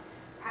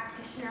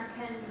practitioner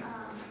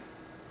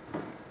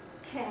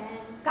can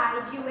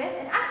guide you with.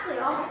 And actually,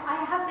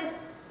 I have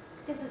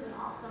this is an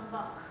awesome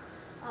book,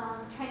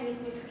 Chinese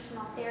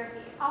Nutritional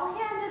Therapy. I'll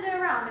hand it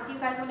around if you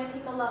guys want to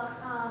take a look.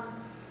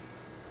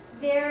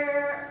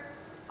 There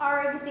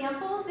are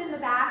examples in the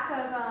back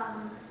of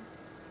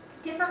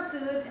different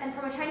foods, and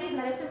from a Chinese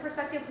medicine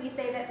perspective, we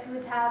say that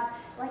foods have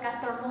like a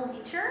thermal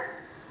nature.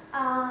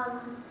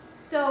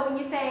 So when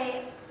you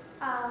say,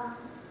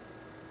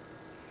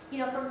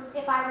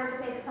 if I were to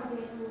say that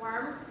something is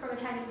warm from a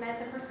Chinese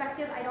medicine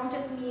perspective, I don't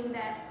just mean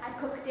that I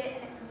cooked it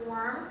and it's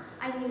warm.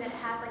 I mean that it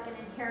has like an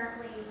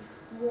inherently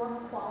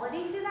warm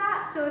quality to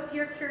that. So if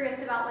you're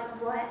curious about like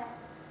what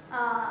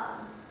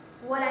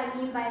I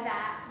mean by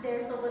that,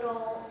 there's a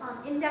little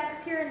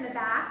index here in the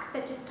back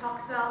that just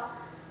talks about,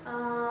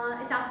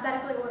 it's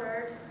alphabetically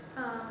ordered.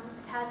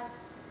 It has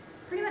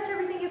pretty much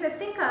everything you could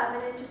think of,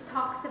 and it just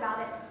talks about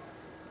it.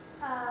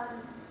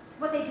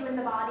 What they do in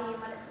the body and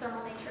what its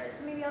thermal nature is.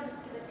 So maybe I'll just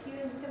give it to you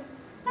and you can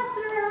pass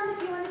it around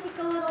if you want to take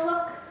a little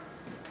look.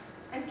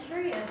 I'm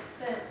curious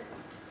that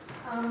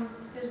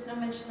there's no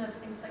mention of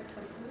things like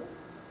tofu.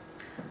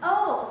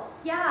 Oh,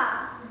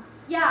 yeah.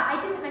 Yeah,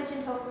 I didn't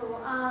mention tofu,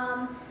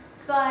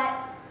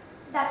 but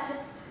that's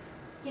just,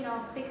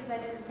 because I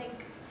didn't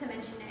think to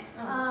mention it.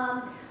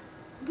 Oh.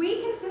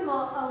 We consume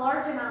a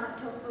large amount of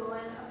tofu,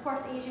 and of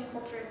course Asian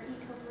cultures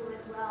eat tofu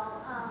as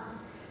well.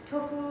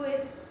 Tofu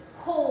is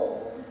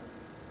cold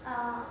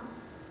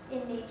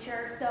in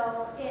nature,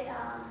 so it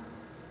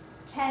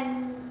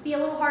can be a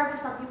little hard for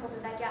some people to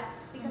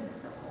digest because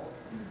it's so cold.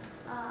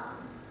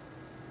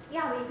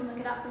 Yeah, well, you can look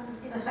it up in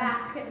the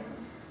back. And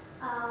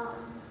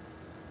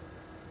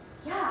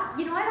yeah, I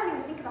don't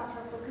even think about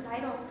tofu because I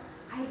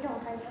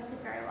don't digest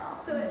it very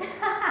well, so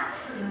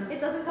it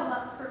doesn't come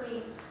up for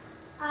me.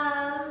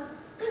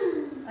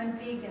 I'm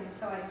vegan,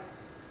 so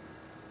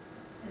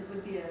it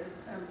would be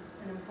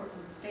an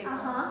important staple.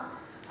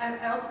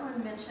 I also want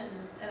to mention,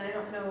 and I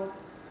don't know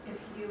if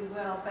you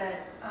will,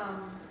 but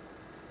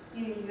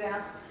you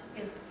asked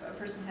if a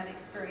person had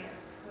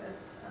experience with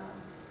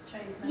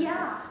Chinese medicine.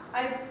 Yeah.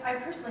 I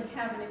personally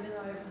haven't, even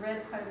though I've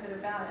read quite a bit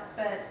about it,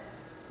 but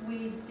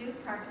we do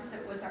practice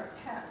it with our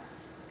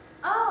pets.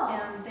 Oh.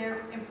 And they're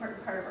an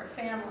important part of our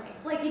family.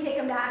 Like you take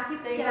them to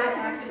acupuncture? They go to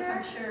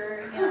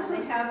acupuncture, and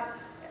they have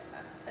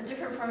a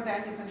different form of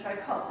acupuncture. I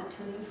call it the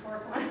tuning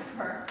fork one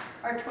for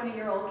our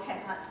 20-year-old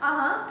cat.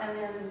 And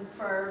then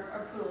for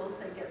our poodles,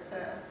 they get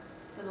the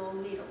little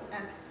needle,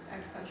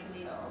 acupuncture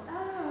needles.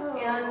 Oh.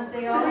 And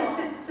they Do all they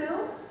sit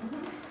still?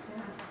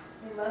 Yeah.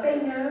 They love They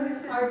it. know to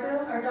sit still?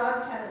 Our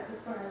dog had it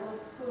this morning, our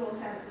little poodle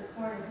had it this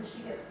morning because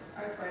she gets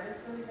arthritis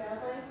really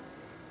badly.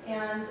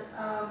 And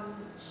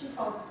she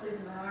falls asleep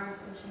in my arms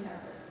when she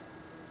has it.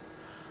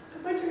 I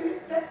wonder,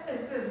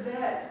 the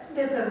vet,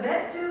 does a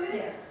vet do it?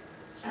 Yes.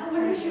 I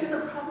wonder if she has a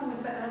problem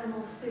with the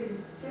animals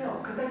sitting still,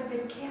 because they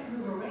can't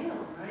move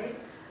around, right?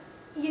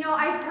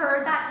 I've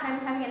heard that time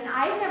and time again.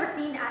 I've never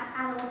seen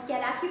animals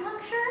get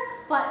acupuncture,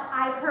 but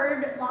I've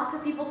heard lots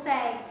of people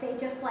say they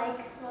just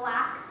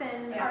relax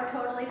and are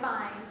totally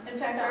fine. In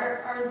fact,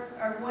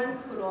 our one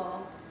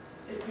poodle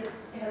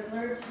has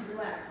learned to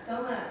relax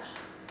so much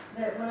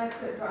that when I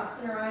put drops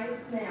in her eyes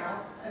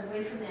now,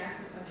 away from the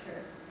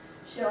acupuncturist,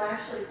 she'll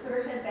actually put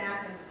her head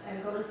back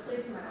and go to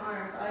sleep in my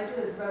arms. All I do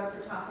is rub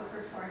the top of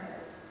her forehead.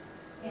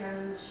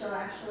 And she'll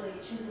actually,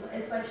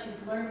 it's like she's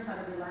learned how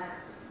to relax.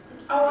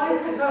 Oh, I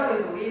could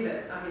totally believe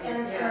it. I mean,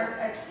 And yeah. for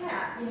a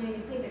cat,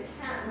 you think a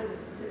cat wouldn't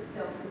sit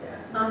still for this.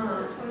 This is a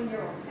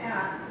 20-year-old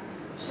cat.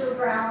 She'll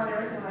growl and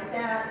everything like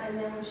that, and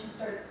then when she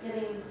starts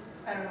getting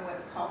I don't know what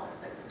it's called,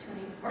 it's like the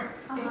tuning fork.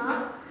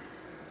 Uh-huh.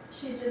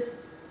 She just,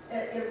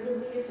 it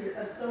relieves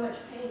her of so much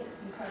pain,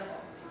 it's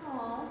incredible.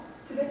 Aw.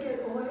 Do they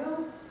get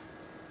oil?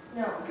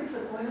 No, You can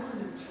put oil in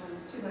their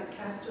joints too, like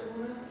castor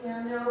oil.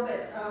 yeah, no,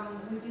 but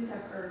we do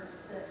have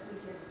herbs that we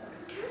give them.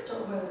 Because castor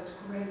oil is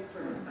great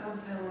for, I'm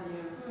telling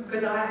you. Mhm.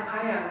 Because I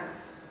have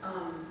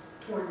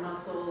torn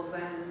muscles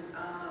and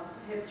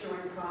hip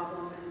joint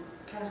problem, and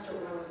castor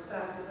oil is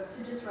fabulous.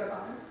 To just rub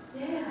on?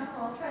 Yeah.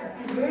 Oh, I'll try that.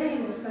 It's very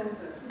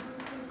inexpensive.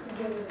 Mhm.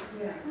 Get it,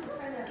 yeah.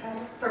 Try that.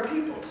 For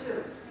people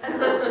too.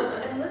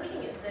 I'm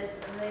looking at this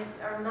and they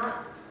are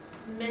not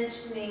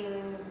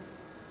mentioning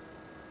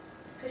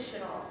fish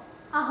at all.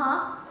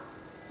 Uh-huh.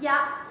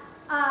 Yeah.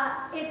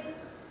 It's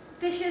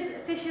fish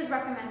is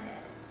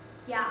recommended.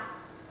 Yeah.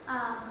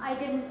 I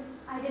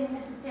didn't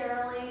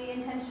necessarily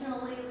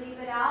intentionally leave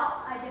it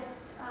out. I just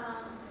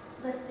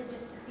listed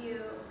just a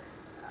few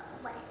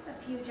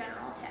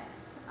general tips.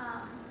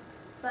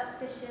 But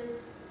fish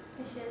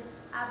is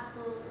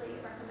absolutely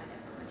recommended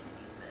from a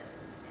Chinese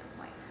medicine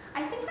standpoint.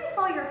 I think I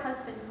saw your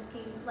husband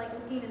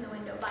looking in the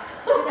window, by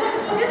the way.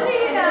 Just so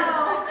you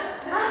know.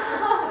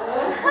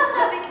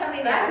 That'll be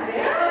coming out.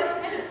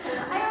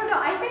 I don't know,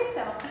 I think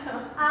so.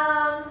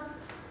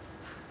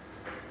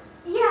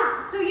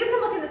 Yeah, so you can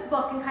look in this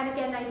book and kind of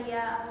get an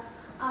idea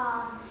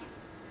of,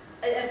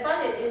 I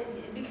find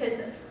it because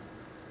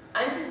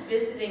I'm just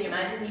visiting and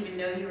I didn't even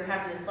know you were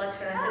having this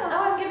lecture. And I said,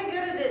 oh, I'm going to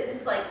go to this.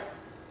 It's like,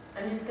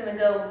 I'm just going to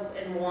go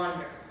and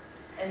wander.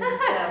 And so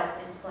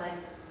it's like,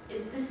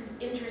 this is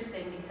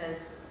interesting because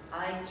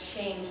I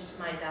changed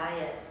my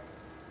diet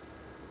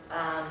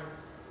about,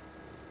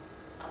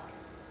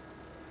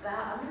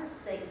 I'm going to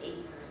say 8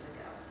 years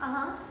ago.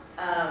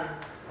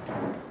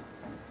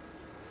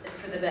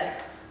 For the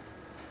better.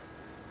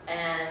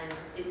 And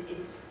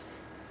it's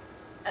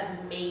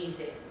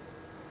amazing,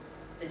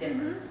 the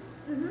difference.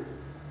 mm-hmm.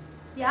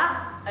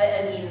 Yeah.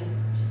 I mean,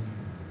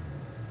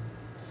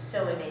 just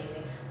so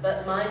amazing.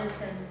 But mine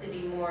tends to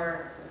be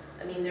more,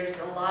 I mean, there's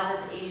a lot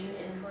of Asian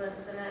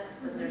influence in it,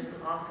 but there's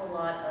an awful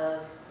lot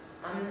of,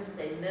 I'm going to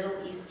say, Middle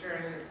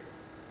Eastern,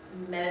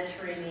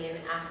 Mediterranean,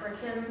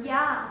 African.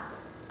 Yeah.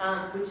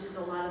 Which is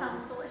a lot of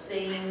the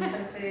same kind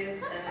of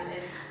foods. And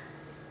it's,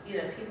 you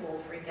know, people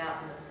will freak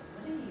out and say,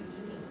 what are you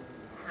eating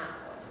now?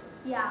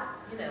 Yeah.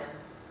 You know.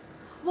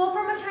 Well,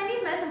 from a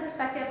Chinese medicine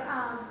perspective,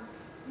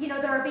 you know,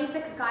 there are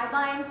basic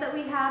guidelines that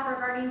we have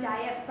regarding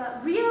diet,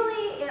 but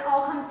really it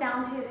all comes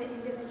down to the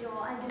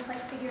individual and just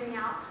like figuring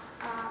out,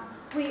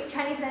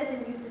 Chinese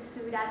medicine uses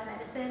food as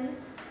medicine.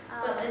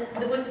 Well,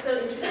 and what's so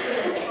interesting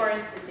as far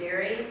as the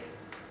dairy,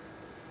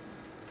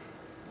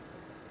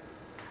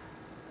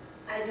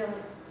 I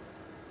don't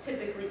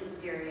typically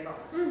eat dairy at all.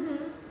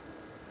 Mm-hmm.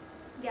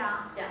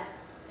 Yeah. Yeah,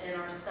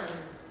 and our son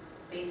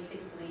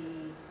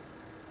basically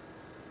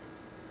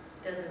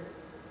doesn't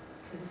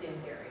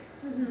consume dairy.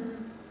 Mm-hmm.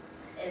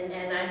 And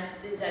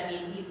I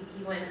mean,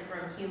 he went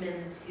from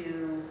human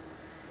to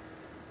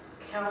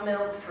cow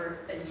milk for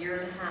a year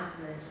and a half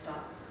and then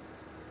stopped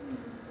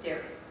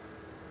dairy.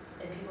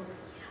 And people say,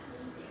 yeah,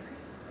 we eat dairy.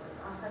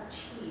 I'll have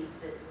cheese,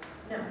 but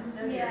no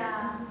dairy.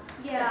 Yeah.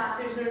 Yeah.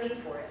 There's no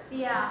need for it.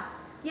 Yeah.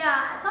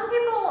 Yeah. Some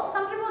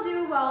people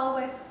do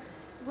well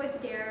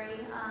with dairy.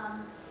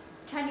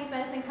 Chinese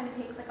medicine kind of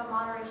takes like a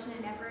moderation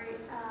in every,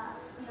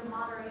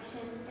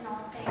 moderation in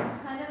all things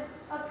kind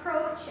of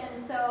approach,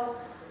 and so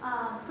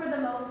for the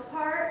most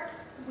part,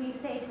 we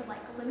say to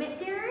like limit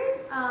dairy,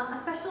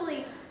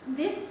 especially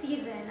this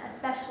season.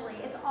 Especially,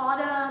 it's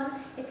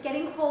autumn, it's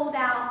getting cold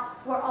out.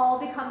 We're all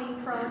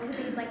becoming prone to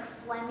these like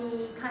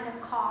phlegmy kind of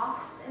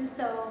coughs, and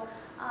so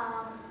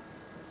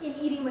in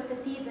eating with the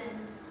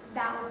seasons,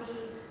 that would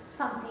be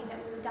something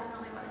that we would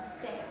definitely want to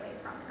stay away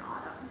from in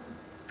autumn.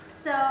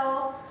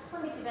 So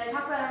let me see, did I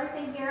talk about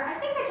everything here? I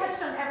think I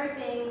touched on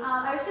everything.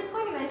 I was just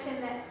going to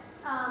mention that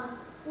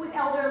with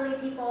elderly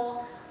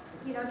people,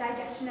 you know,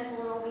 digestion is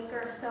a little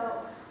weaker,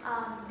 so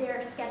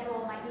their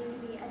schedule might need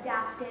to be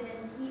adapted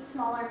and eat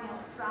smaller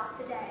meals throughout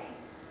the day.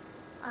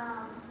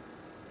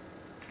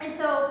 And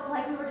so,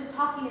 like we were just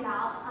talking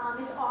about,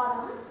 it's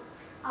autumn,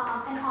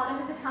 and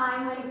autumn is a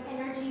time when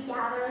energy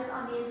gathers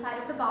on the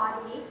inside of the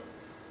body,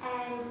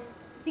 and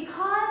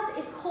because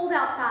it's cold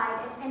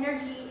outside and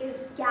energy is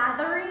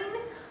gathering,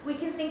 we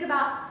can think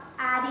about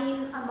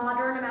adding a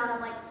moderate amount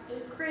of like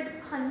acrid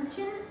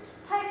pungent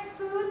type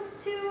foods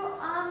to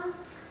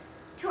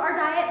our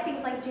diet,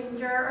 things like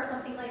ginger or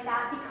something like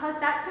that, because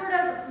that sort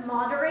of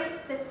moderates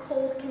this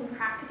cold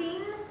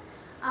contracting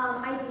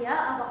idea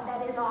of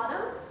that is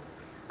autumn.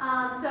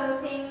 So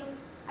things,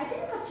 I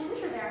didn't put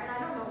ginger there, and I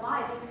don't know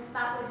why, because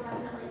that would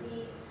definitely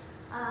be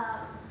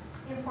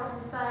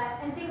important,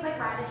 and things like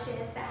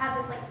radishes that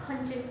have this like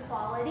pungent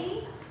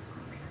quality.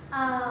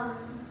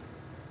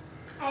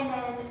 And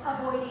then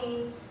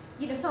avoiding,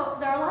 you know, so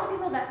there are a lot of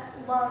people that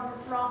love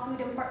raw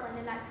food in Portland,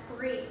 and that's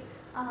great.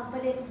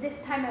 But at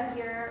this time of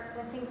year,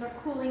 when things are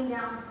cooling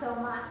down so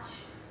much,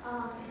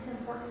 it's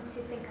important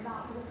to think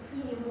about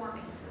eating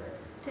warming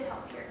foods to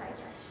help your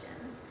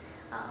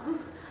digestion.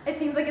 It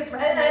seems like it's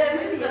I'm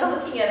just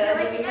looking at it.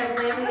 I mean, we had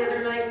lamb the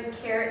other night and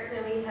carrots,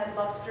 and we had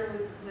lobster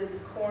with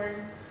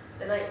corn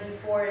the night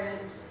before, and it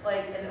was just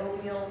like an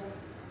oatmeal's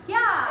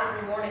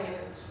every morning, and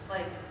it was just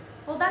like.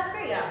 Well, that's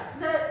great. Yeah.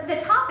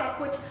 The topic,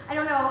 which I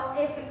don't know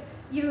if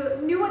you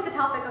knew what the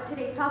topic of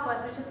today's talk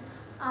was, which is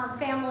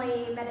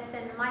family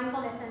medicine,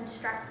 mindfulness, and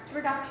stress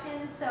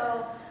reduction.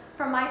 So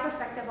from my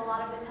perspective, a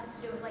lot of this has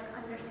to do with like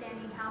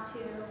understanding how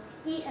to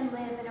eat and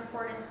live in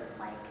accordance with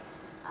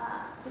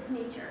with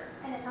nature.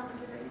 And it sounds like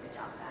you're doing a good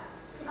job of that.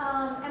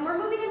 And we're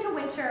moving into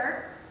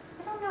winter.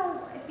 I don't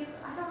know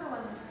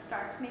when winter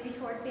starts, maybe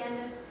towards the end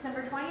of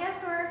December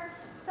 20th or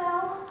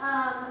so.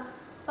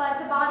 But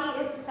the body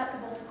is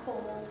susceptible to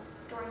cold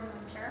during the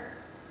winter,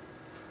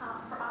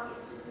 for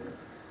obvious reasons.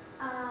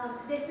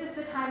 This is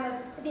the time of,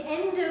 the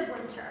end of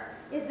winter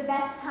is the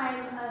best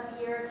time of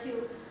year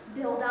to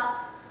build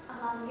up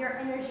your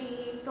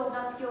energy, build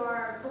up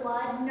your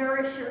blood,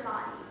 nourish your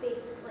body,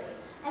 basically.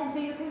 And so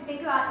you can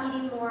think about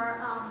eating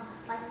more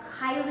like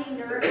highly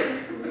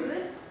nourishing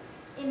foods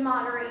in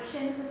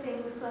moderation, so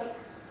things like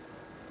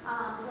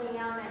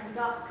lamb and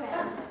duck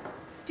and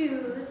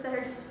stews that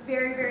are just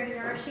very, very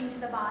nourishing to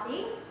the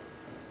body.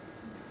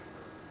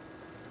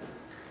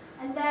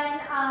 And then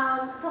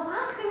the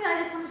last thing that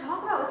I just want to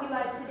talk about with you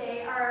guys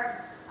today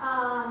are,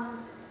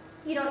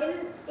 you know,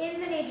 in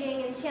the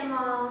Neijing and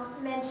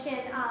Qianlong mention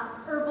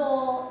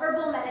herbal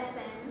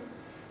medicine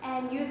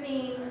and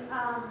using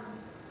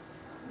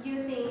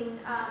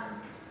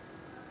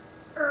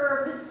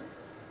herbs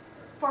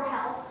for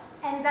health.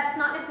 And that's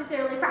not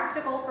necessarily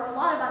practical for a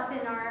lot of us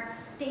in our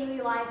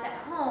daily lives at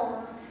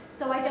home.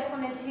 So I just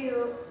wanted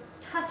to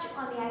touch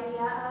on the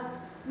idea of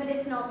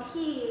medicinal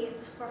teas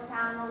for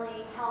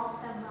family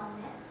health and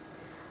wellness.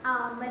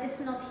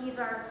 Medicinal teas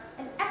are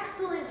an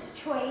excellent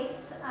choice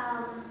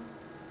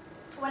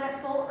when a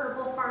full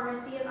herbal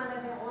pharmacy is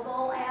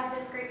unavailable. I have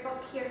this great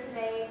book here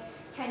today,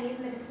 Chinese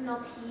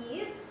Medicinal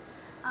Teas.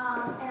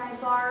 And I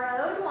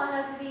borrowed one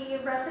of the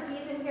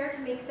recipes in here to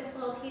make this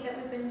little tea that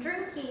we've been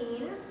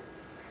drinking.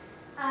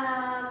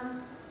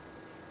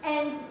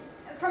 And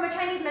from a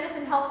Chinese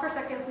medicine health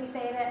perspective, we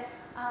say that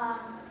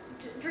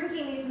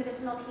drinking these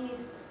medicinal teas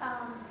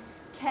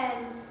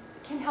can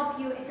help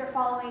you if you're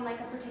following like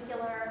a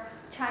particular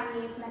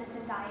Chinese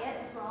medicine diet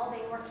as well.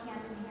 They work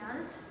hand in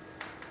hand.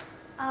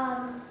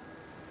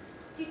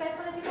 Do you guys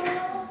want to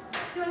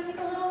take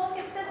a little look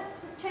at this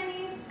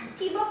Chinese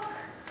tea book?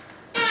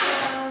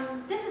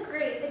 This is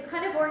great. It's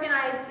kind of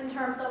organized in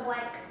terms of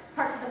like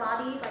parts of the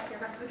body, like your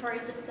respiratory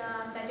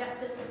system,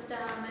 digestive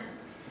system, and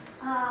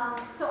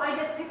so I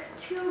just picked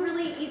two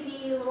really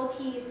easy little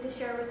teas to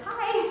share with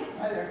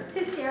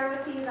to share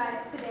with you guys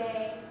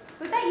today.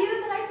 Was that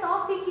you that I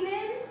saw peeking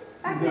in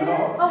back there?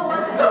 No. Oh,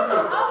 was it?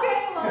 Okay,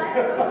 well I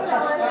don't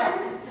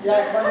know. Yeah, I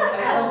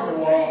climbed the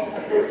wall.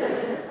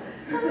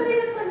 Somebody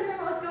was wondering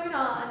what was going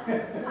on.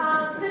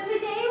 So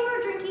today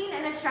we're drinking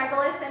an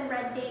astragalus and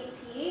red date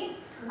tea.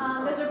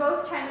 Those are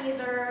both Chinese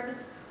herbs.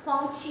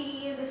 Huang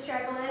qi is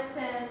astragalus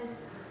and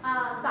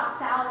da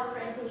cao is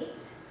red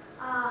date.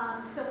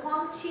 So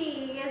huang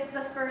qi is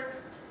the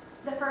first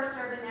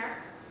herb in there.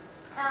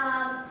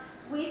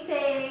 We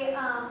say,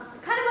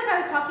 kind of like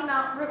I was talking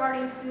about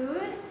regarding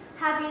food,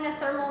 having a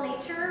thermal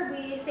nature,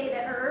 we say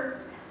that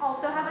herbs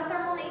also have a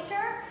thermal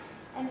nature.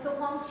 And so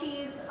huang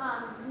qi's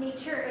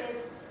nature is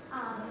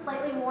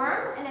slightly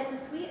warm, and it's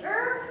a sweet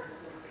herb.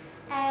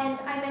 And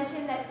I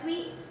mentioned that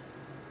sweet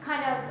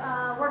kind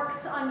of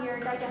works on your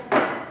digestive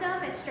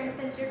system. It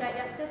strengthens your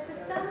digestive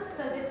system.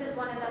 So this is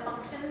one of the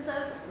functions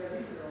of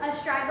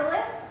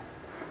astragalus.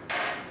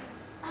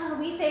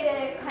 We say that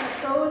it kind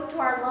of goes to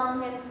our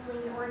lung and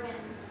spleen organs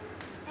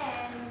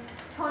and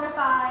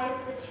tonifies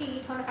the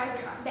qi, tonifies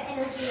the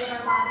energy of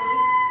our body,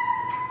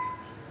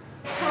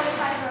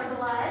 tonifies our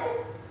blood,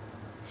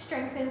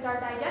 strengthens our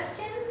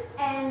digestion,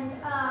 and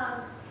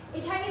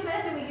in Chinese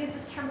medicine we use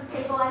this term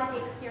stabilize the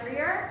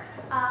exterior.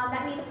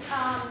 That means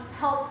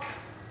help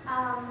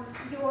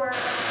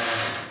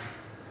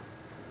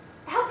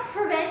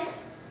prevent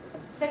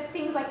the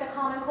things like the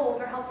common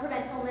cold, or help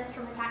prevent illness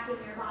from attacking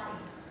your body.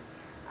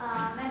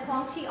 And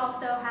huang qi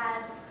also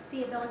has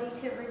the ability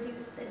to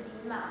reduce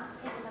edema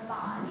in the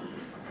body.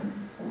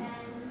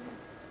 And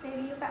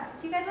maybe do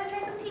you guys want to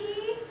try some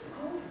tea?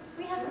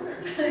 We have some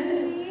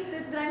tea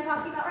that I'm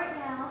talking about right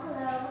now.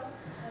 Hello.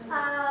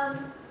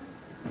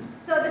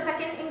 So the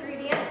second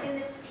ingredient in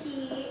this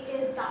tea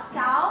is da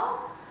cao,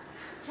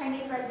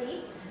 Chinese red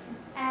date.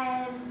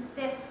 And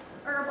this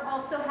herb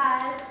also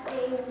has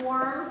a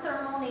warm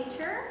thermal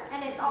nature,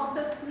 and it's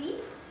also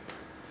sweet.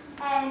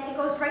 And it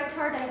goes right to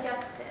our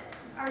digestive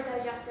system.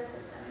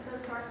 It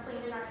goes to our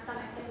spleen and our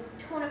stomach and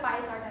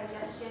tonifies our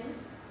digestion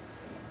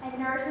and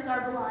nourishes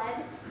our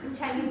blood. In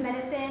Chinese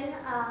medicine,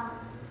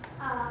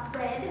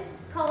 red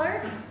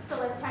colors, so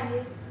like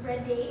Chinese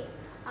red date,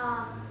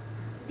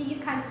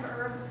 these kinds of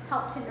herbs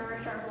help to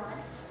nourish our blood.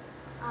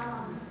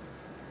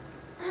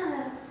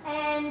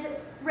 And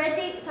red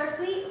dates are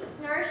sweet,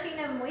 nourishing,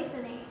 and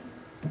moistening.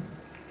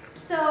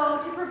 So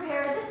to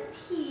prepare this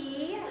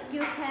tea,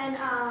 you can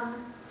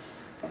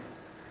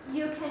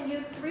you can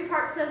use 3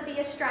 parts of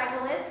the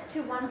astragalus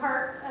to 1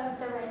 part of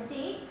the red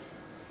date,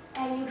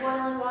 and you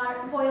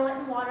boil it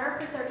in water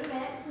for 30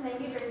 minutes, and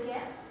then you drink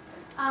it.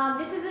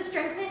 This is a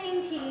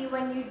strengthening tea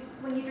when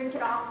you drink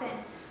it often.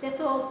 This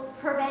will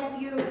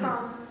prevent you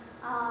from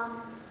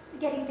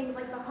getting things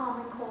like the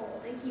common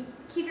cold and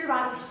keep your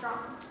body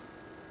strong.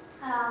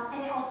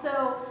 And it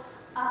also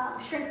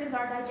strengthens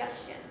our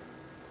digestion.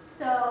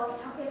 So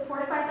it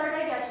fortifies our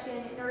digestion,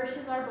 it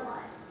nourishes our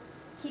blood,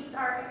 keeps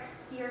our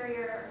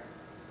exterior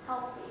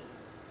healthy.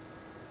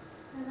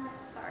 And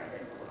sorry,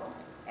 there's a little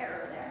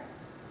error there.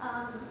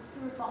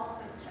 Through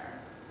fall and winter.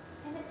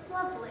 And it's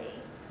lovely.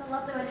 It's a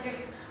lovely one to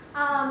drink.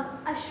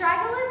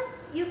 Astragalus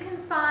you can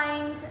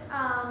find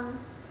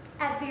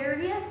at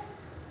various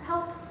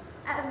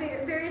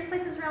various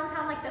places around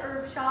town, like the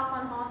herb shop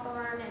on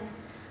Hawthorne, and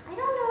I don't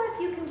know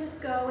if you can just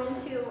go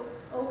into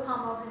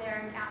OCOM over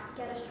there and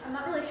get I'm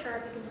not really sure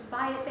if you can just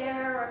buy it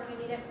there or if you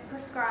need it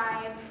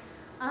prescribed,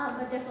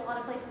 but there's a lot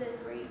of places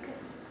where you can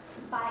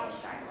buy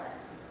astragalus.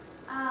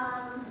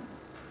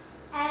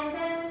 And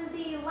then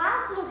the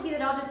last little tea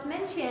that I'll just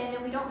mention,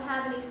 and we don't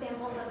have any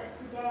samples of it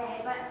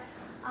today, but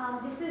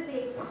this is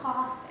a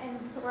cough and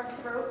sore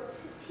throat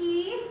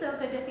tea, so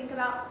good to think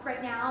about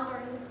right now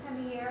during this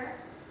time of year.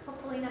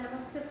 Hopefully none of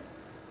us have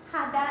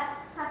had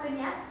that happen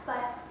yet,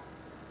 but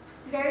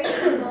it's very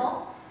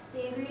simple.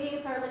 The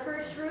ingredients are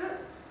licorice root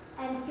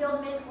and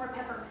field mint or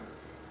peppermint.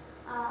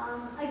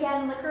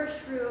 Again,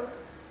 licorice root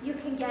you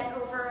can get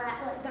over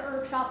at like the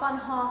herb shop on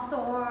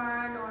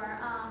Hawthorne, or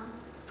I'm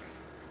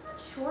not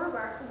sure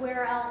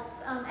where else,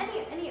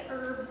 any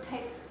herb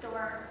type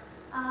store.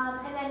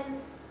 And then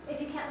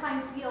if you can't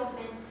find field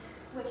mint,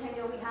 which I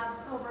know we have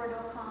over at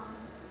OCOM,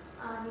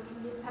 you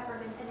can use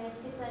peppermint, and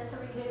it's a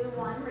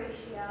 3-to-1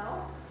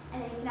 ratio.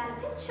 And then you can add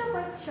a pinch of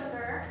white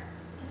sugar,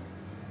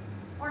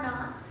 or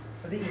not.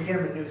 I think you can get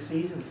them at New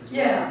Seasons as well.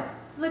 Yeah.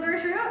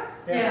 Licorice root?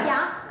 Yeah.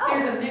 Yeah. Oh,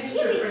 There's a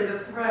mixture easy. for the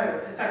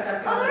throat. In fact,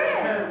 I've got there a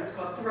is. coat. It's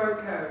called throat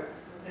coat.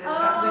 And it's Oh,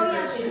 got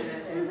yeah. licorice in it.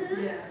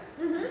 Interesting. Yeah.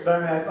 Mm-hmm. But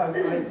I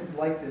mean, I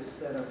like this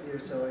setup here,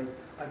 so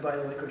I buy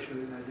the licorice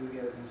root and I do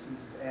get it in Seasons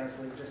as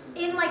like just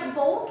In like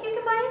bulk, you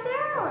can buy it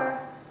there, or?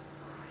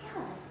 Oh,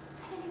 really?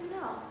 I didn't even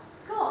know.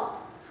 Cool.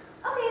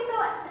 Okay,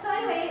 so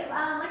anyway,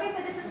 like I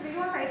said, it's a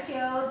 3-to-1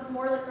 ratio,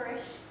 more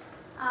licorice.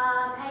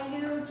 And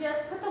you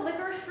just put the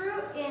licorice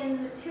root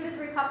in 2 to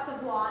 3 cups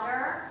of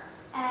water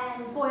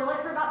and boil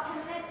it for about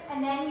 10 minutes,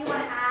 and then you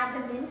want to add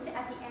the mint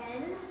at the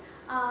end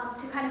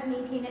to kind of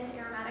maintain its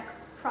aromatic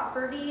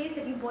properties.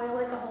 If you boil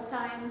it the whole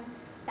time,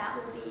 that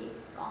will be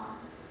gone.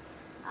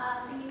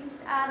 And you can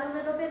just add a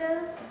little bit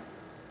of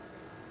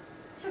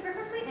sugar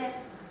for sweetness.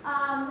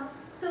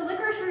 So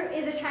licorice root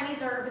is a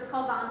Chinese herb. It's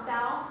called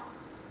gansao.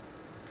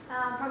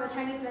 From a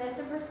Chinese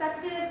medicine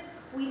perspective,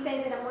 we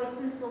say that it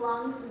moistens the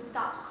lungs and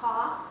stops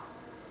cough.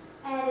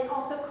 And it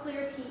also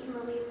clears heat and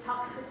relieves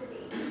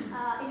toxicity.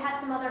 It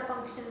has some other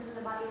functions in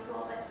the body as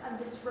well, but I'm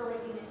just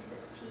relating it to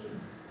this tea.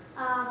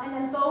 And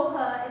then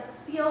boha is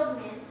field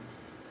mint.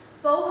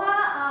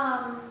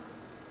 Boha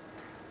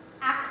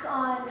acts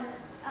on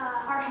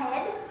our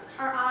head,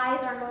 our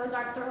eyes, our nose,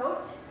 our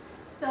throat.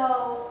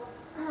 So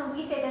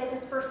we say that it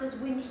disperses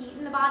wind heat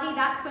in the body.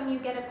 That's when you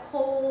get a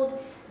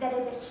cold that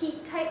is a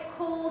heat type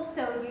cold.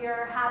 So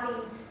you're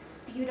having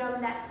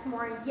sputum that's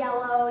more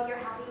yellow, you're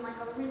having like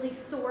a really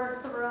sore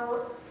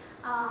throat.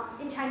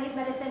 In Chinese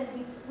medicine,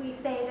 we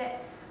say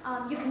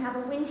that you can have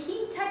a wind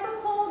heat type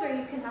of cold, or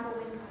you can have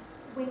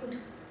a wind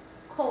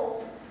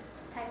cold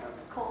type of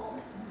cold.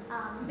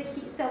 The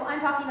heat, so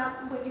I'm talking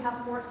about when you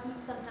have more heat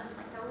symptoms,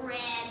 like the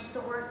red,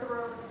 sore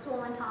throat,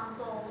 swollen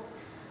tonsils,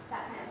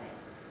 that kind of thing.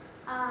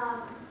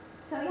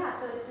 So yeah,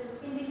 so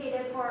it's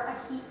indicated for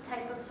a heat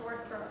type of sore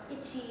throat,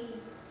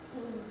 itchy,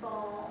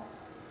 painful,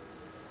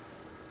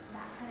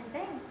 that kind of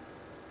thing.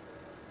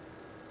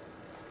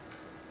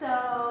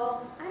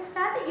 So I'm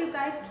sad that you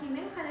guys came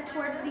in kind of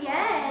towards the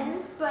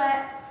end,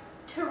 but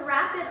to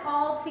wrap it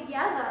all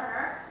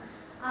together,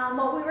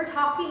 what we were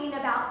talking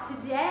about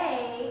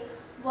today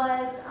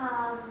was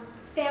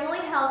family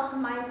health,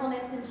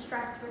 mindfulness, and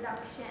stress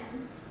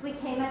reduction. We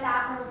came at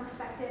that from a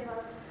perspective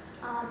of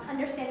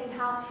understanding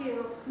how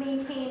to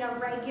maintain a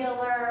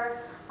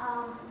regular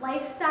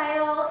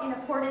lifestyle in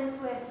accordance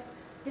with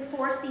the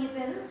 4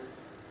 seasons,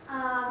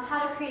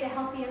 how to create a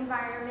healthy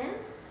environment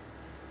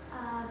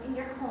in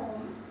your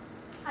home,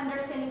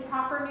 understanding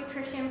proper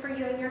nutrition for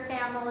you and your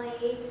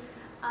family,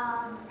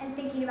 and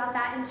thinking about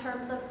that in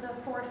terms of the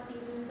 4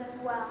 seasons as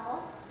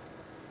well.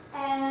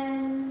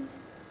 And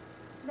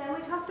then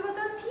we talked about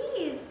those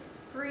teas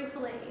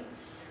briefly.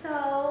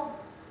 So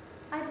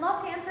I'd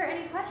love to answer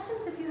any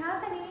questions if you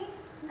have any.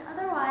 And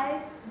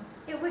otherwise,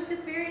 it was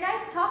just very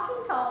nice talking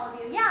to all of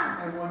you. Yeah?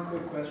 I have one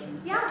quick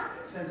question. Yeah.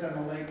 Since I'm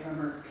a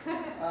latecomer,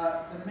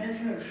 the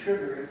mention of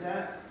sugar, is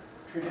that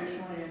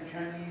traditionally in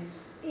Chinese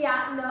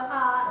Yeah,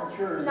 no,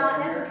 culture, or is not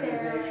that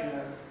necessarily. Americanization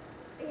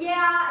of,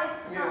 Yeah,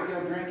 it's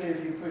you'll drink it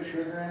if you put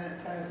sugar in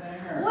it kind of thing?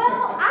 Or?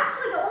 well,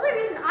 actually, the only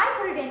reason I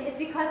put it in is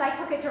because I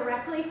took it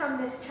directly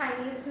from this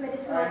Chinese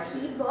medicinal I see.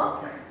 tea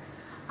book. Okay.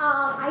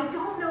 I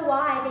don't know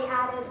why they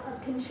added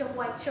a pinch of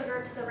white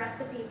sugar to the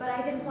recipe, but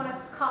I didn't want to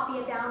copy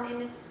it down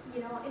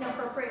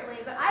inappropriately.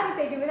 But I would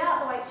say do without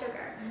the white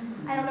sugar.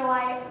 I don't know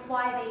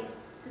why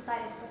they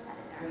decided to put that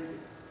in there.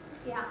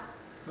 Yeah,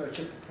 Well, it's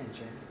just a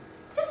pinch,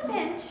 eh? just a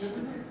pinch. Just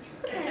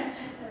a pinch.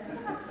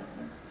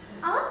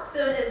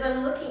 So as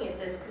I'm looking at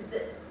this,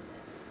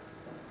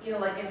 because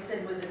like I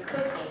said with the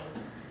cooking,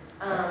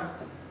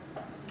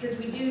 because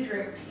we do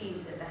drink teas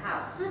at the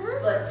house,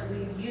 but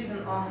we use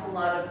an awful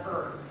lot of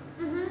herbs.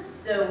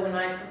 So when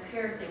I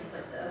prepare things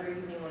like the other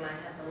evening when I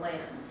had the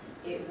lamb,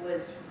 it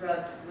was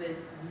rubbed with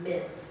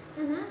mint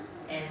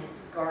and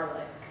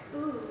garlic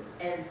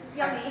and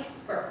Yummy.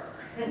 pepper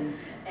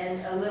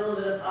and a little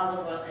bit of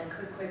olive oil and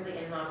cooked quickly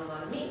and not a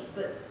lot of meat.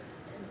 But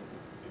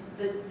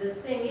the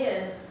thing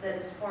is that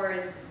as far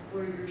as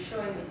where you're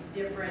showing these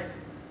different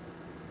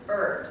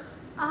herbs,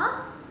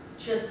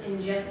 just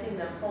ingesting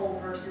them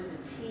whole versus a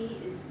tea,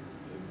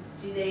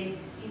 do they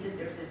see that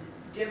there's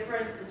a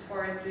difference as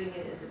far as doing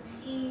it as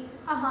a tea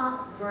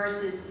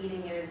versus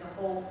eating it as a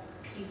whole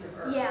piece of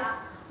herb? Yeah.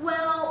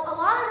 Well, a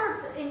lot of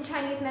herbs in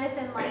Chinese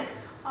medicine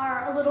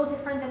are a little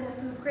different than the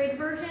food grade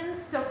versions.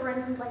 So for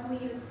instance, we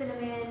use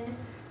cinnamon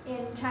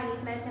in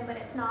Chinese medicine, but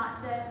it's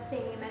not the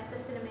same as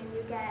the cinnamon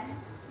you get,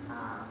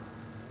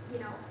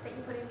 that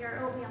you put in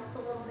your oatmeal. It's a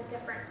little bit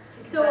different.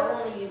 So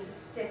I'll only use a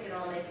stick and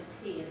I'll make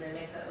a tea and then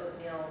make the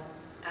oatmeal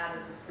out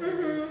of the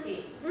cinnamon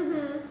tea.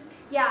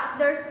 Yeah,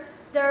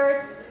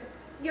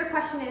 your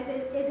question is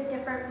it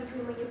different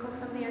between when you cook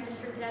something or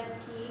just drink it as a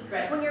tea?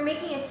 Right. When you're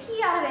making a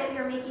tea out of it,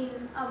 you're making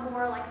a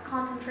more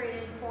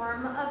concentrated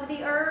form of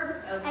the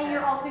herbs, and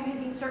you're also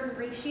using certain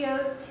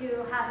ratios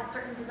to have a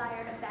certain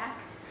desired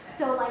effect.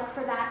 So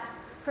for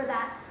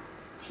that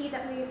tea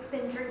that we've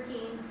been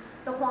drinking,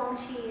 the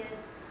Huangxi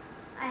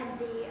and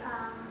the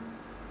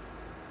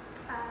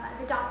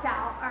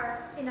Daocao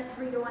are in a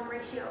 3-to-1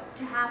 ratio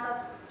to have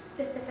a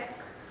specific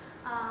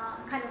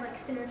kind of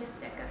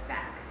synergistic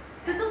effect.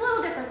 So it's a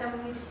little different than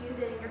when you just use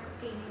it in your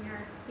cooking and you're,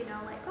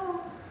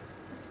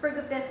 a sprig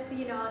of this,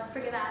 a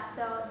sprig of that.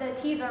 So the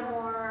teas are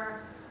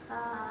more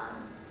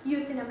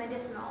used in a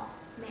medicinal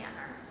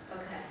manner.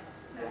 Okay.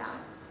 Yeah.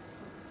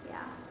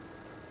 Yeah.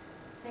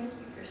 Thank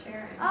you for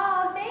sharing.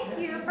 Oh, thank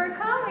you for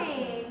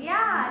coming.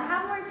 Yeah, and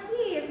have more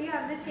tea if you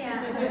have the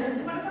chance.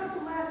 What about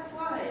the last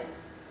slide?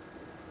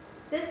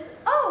 This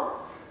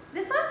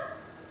one?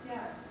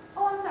 Yeah.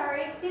 Oh, I'm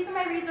sorry. These are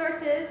my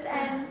resources,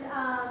 and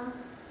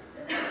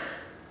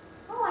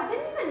I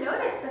didn't even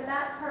notice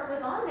that part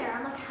was on there.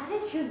 I'm like, how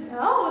did you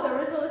know there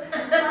was a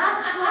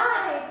last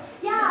slide?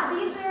 Yeah,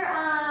 these are,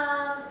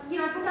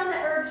 I put down the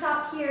herb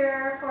shop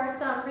here for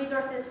some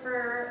resources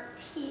for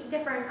tea,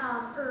 different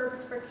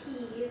herbs for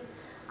teas.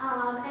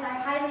 And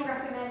I highly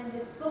recommend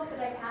this book that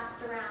I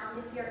passed around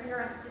if you're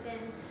interested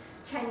in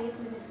Chinese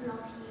medicinal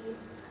teas.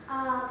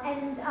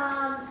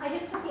 I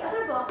just put the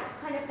other books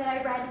that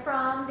I read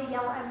from the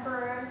Yellow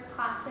Emperor's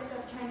Classic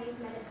of Chinese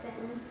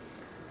Medicine.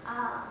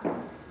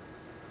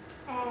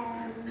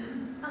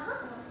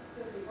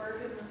 So the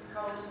Oregon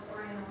College of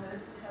Oriental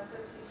Medicine has a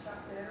tea shop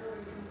there where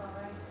you can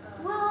buy,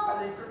 Well, are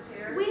they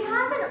prepared? we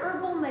have an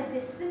herbal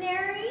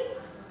medicinary,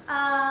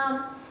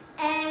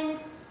 and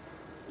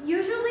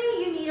usually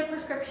you need a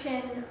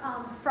prescription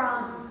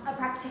from a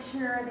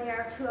practitioner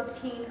there to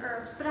obtain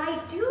herbs. But I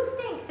do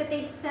think that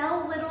they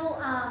sell little,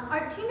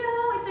 do you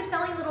know if they're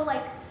selling little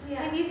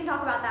maybe you can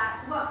talk about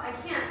that. Well, I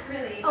can't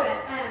really,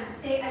 but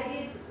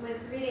was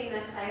reading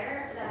the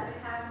flyer that we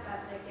have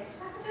about the gift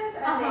packages,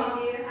 and they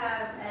do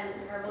have an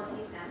herbal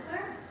tea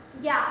sampler.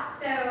 Yeah.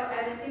 So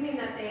I'm assuming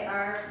that they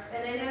are,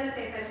 and I know that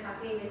they've been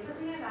talking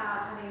recently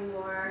about having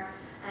more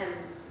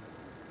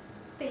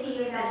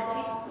teas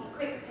and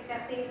quick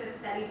pickup things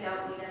that you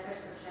don't need a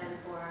prescription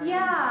for.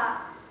 Yeah.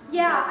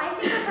 Yeah, I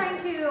think we're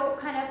trying to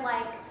kind of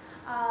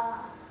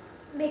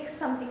make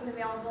some things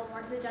available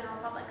more to the general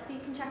public, so you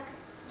can check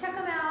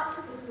them out,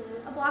 just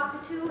a block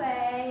or two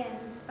away,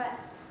 but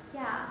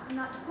yeah, I'm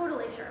not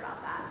totally sure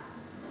about that.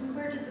 And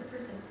where does a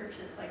person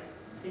purchase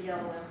the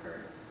Yellow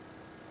Emperors?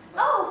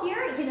 Oh,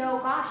 here,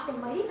 gosh, they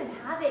might even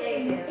have it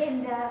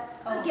in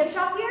the gift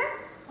shop here.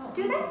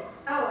 Do they?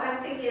 Oh, I was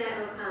thinking of,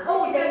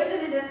 Oh, if you go to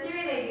the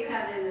distillery, they do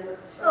have it in the Oh,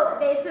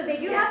 bookstore. they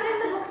do have it in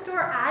the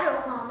bookstore at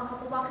Oakham, a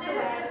couple blocks They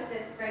away.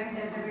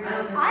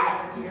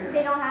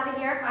 They don't have it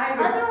here.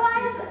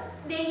 Otherwise,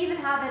 they even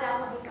have it at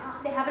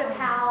they have it at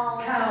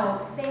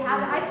Powell's. They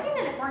have it. I've seen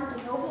it at Barnes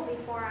and Noble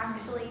before,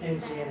 actually.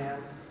 NCNM.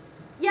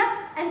 Yep,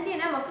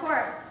 NCNM, of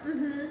course.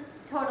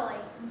 Totally.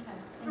 Okay.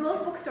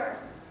 Most bookstores.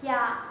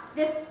 Yeah,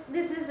 this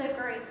is a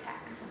great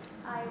text.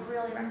 I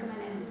really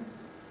recommend it.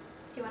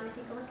 Do you want to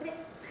take a look at it?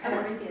 I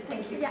will read it,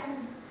 thank you. Yeah.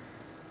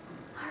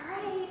 All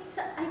right,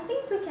 so I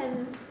think we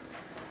can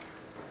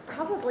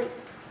probably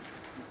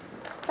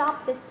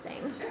stop this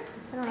thing.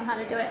 I don't know how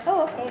to do it.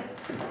 Oh, okay.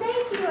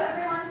 Thank you,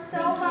 everyone,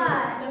 so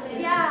much. So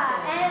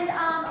yeah, and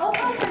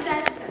Oakham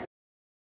presents